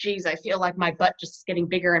 geez, I feel like my butt just is getting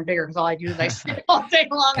bigger and bigger because all I do is I sit all day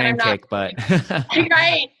long and I'm not butt.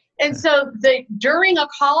 right. And so during a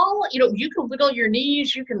call, you can wiggle your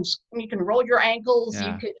knees, you can roll your ankles,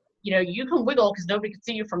 you can wiggle because nobody can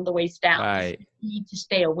see you from the waist down. Right. You need to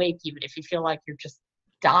stay awake even if you feel like you're just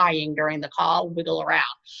dying during the call. Wiggle around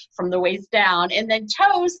from the waist down. And then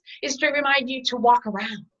toes is to remind you to walk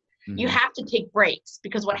around. You have to take breaks,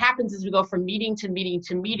 because what happens is we go from meeting to meeting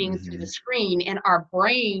to meeting through the screen, and our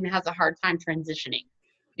brain has a hard time transitioning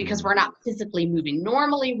because we're not physically moving.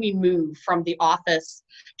 Normally we move from the office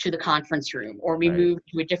to the conference room, or we move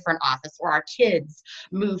to a different office, or our kids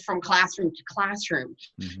move from classroom to classroom.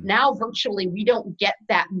 Now virtually we don't get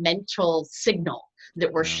that mental signal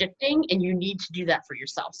that we're shifting, and you need to do that for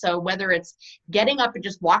yourself. So whether it's getting up and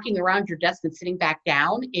just walking around your desk and sitting back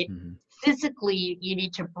down, physically you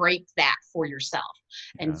need to break that for yourself.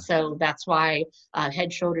 And so that's why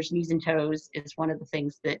head, shoulders, knees, and toes is one of the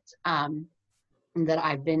things that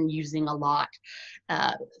I've been using a lot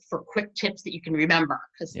for quick tips that you can remember,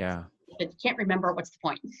 because if you can't remember, what's the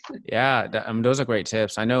point? Those are great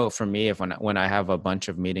tips. I know for me, when I have a bunch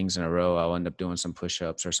of meetings in a row, I'll end up doing some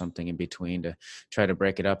push-ups or something in between to try to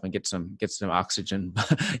break it up and get some oxygen,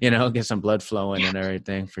 get some blood flowing and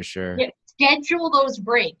everything, for sure. Schedule those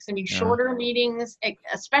breaks. I mean, shorter meetings,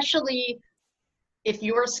 especially if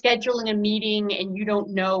you're scheduling a meeting and you don't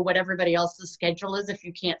know what everybody else's schedule is, if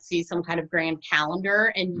you can't see some kind of grand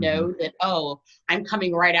calendar and know that, I'm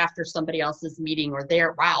coming right after somebody else's meeting, or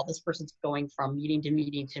this person's going from meeting to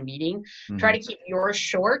meeting to meeting. Try to keep yours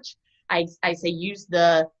short. I say use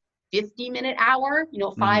the 50-minute hour,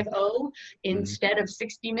 50 instead of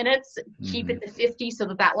 60 minutes. Keep it to 50 so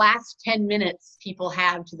that last 10 minutes people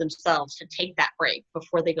have to themselves to take that break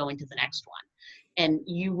before they go into the next one. And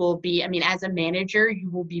you will be, as a manager, you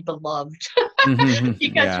will be beloved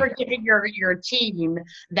because we're giving your team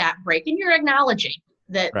that break, and you're acknowledging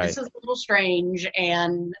that this is a little strange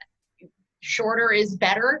and shorter is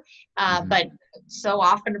better. But so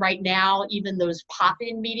often right now, even those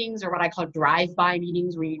pop-in meetings, or what I call drive-by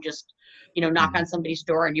meetings, where you just, knock on somebody's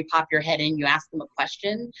door and you pop your head in, you ask them a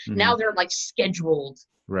question. Now they're like scheduled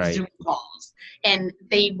Zoom calls, and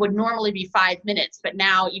they would normally be 5 minutes, but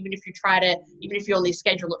now even if you only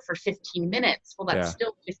schedule it for 15 minutes, well, that's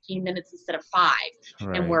still 15 minutes instead of 5.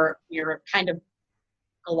 And you're kind of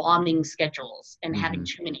glomming schedules and having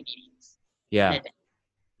too many meetings.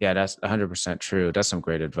 Yeah, that's 100% true. That's some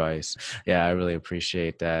great advice. Yeah, I really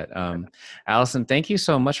appreciate that. Alison, thank you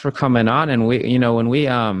so much for coming on. And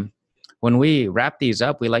when we wrap these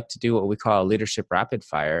up, we like to do what we call a leadership rapid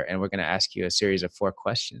fire, and we're going to ask you a series of 4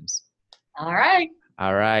 questions. All right.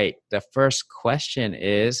 The first question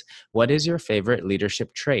is, what is your favorite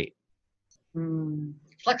leadership trait?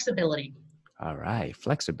 Flexibility. All right.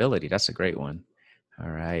 Flexibility. That's a great one. All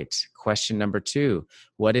right. Question number 2,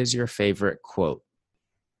 what is your favorite quote?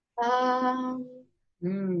 I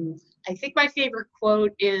think my favorite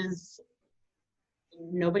quote is,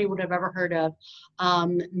 nobody would have ever heard of,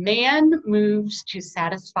 man moves to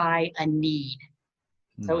satisfy a need.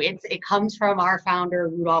 So it comes from our founder,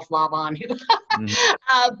 Rudolf Laban, who,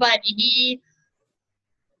 but he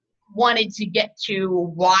wanted to get to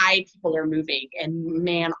why people are moving, and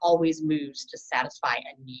man always moves to satisfy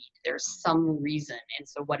a need. There's some reason. And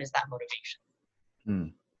so what is that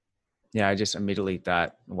motivation? Yeah, I just immediately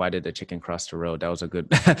thought, why did the chicken cross the road? That was a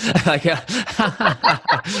good, right?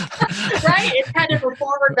 It's kind of a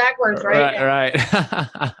forward, backwards, right? Right.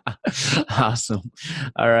 Awesome.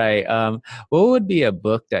 All right. What would be a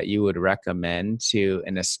book that you would recommend to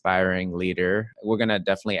an aspiring leader? We're going to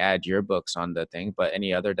definitely add your books on the thing, but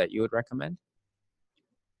any other that you would recommend?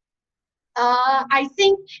 I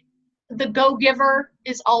think The Go-Giver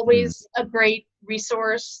is always a great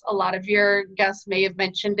resource. A lot of your guests may have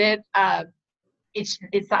mentioned it. It's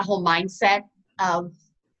that whole mindset of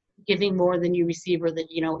giving more than you receive, or that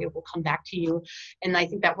it will come back to you. And I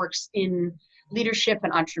think that works in leadership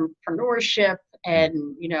and entrepreneurship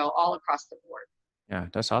and all across the board. Yeah,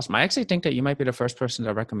 that's awesome. I actually think that you might be the first person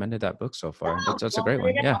that recommended that book so far. That's a great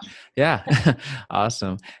one. Yeah. Yeah.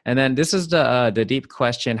 Awesome. And then this is the deep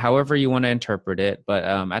question, however you want to interpret it. But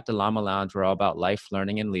at the Llama Lounge, we're all about life,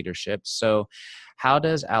 learning, and leadership. So how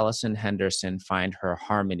does Alison Henderson find her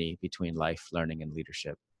harmony between life, learning, and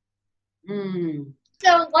leadership?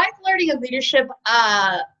 So life learning and leadership,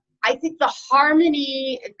 I think the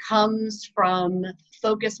harmony comes from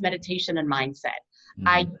focus, meditation, and mindset.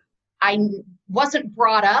 Mm-hmm. I wasn't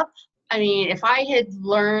brought up. I mean, if I had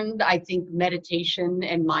learned, I think meditation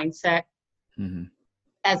and mindset Mm-hmm.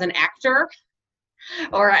 as an actor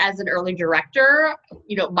or as an early director,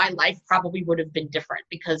 my life probably would have been different,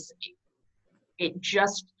 because it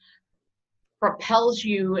just propels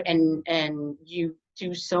you, and you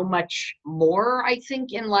do so much more, I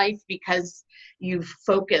think, in life, because you've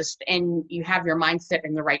focused and you have your mindset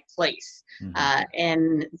in the right place. Mm-hmm.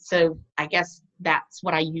 And so I guess that's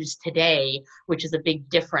what I use today, which is a big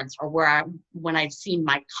difference, or when I've seen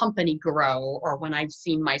my company grow, or when I've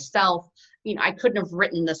seen myself, I couldn't have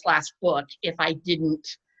written this last book if I didn't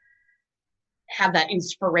have that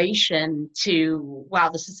inspiration to, wow,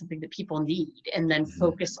 this is something that people need, and then Mm-hmm.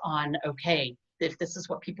 focus on, okay, if this is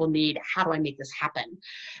what people need, how do I make this happen?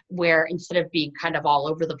 Where instead of being kind of all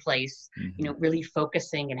over the place, Mm-hmm. really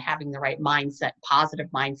focusing and having the right mindset, positive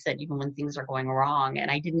mindset, even when things are going wrong. And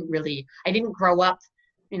I didn't grow up,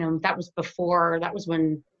 that was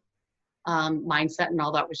when mindset and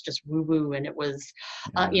all that was just woo woo, and it was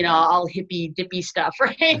all hippy dippy stuff,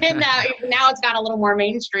 right? And now it's got a little more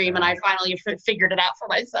mainstream, and I finally figured it out for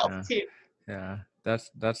myself too. Yeah,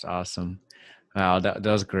 that's awesome. Wow, that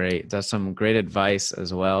was great. That's some great advice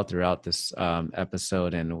as well throughout this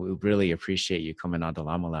episode, and we really appreciate you coming on the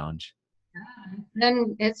Llama Lounge.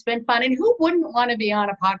 Then it's been fun, and who wouldn't want to be on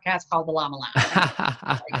a podcast called the Llama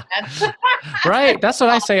Lounge? Right, that's what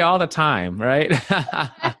I say all the time, right?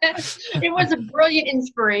 It was a brilliant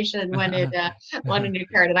inspiration when it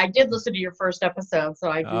occurred, and I did listen to your first episode, so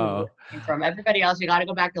I knew from everybody else. You got to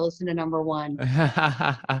go back to listen to number one.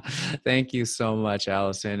 Thank you so much,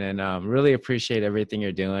 Alison, and really appreciate everything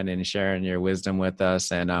you're doing and sharing your wisdom with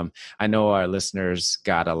us. And I know our listeners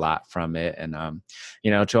got a lot from it. And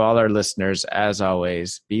to all our listeners, as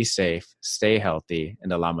always, be safe, stay healthy,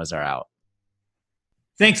 and the llamas are out.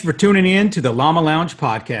 Thanks for tuning in to the Llama Lounge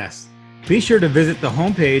podcast. Be sure to visit the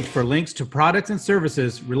homepage for links to products and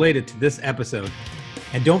services related to this episode.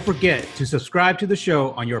 And don't forget to subscribe to the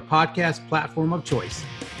show on your podcast platform of choice.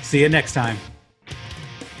 See you next time.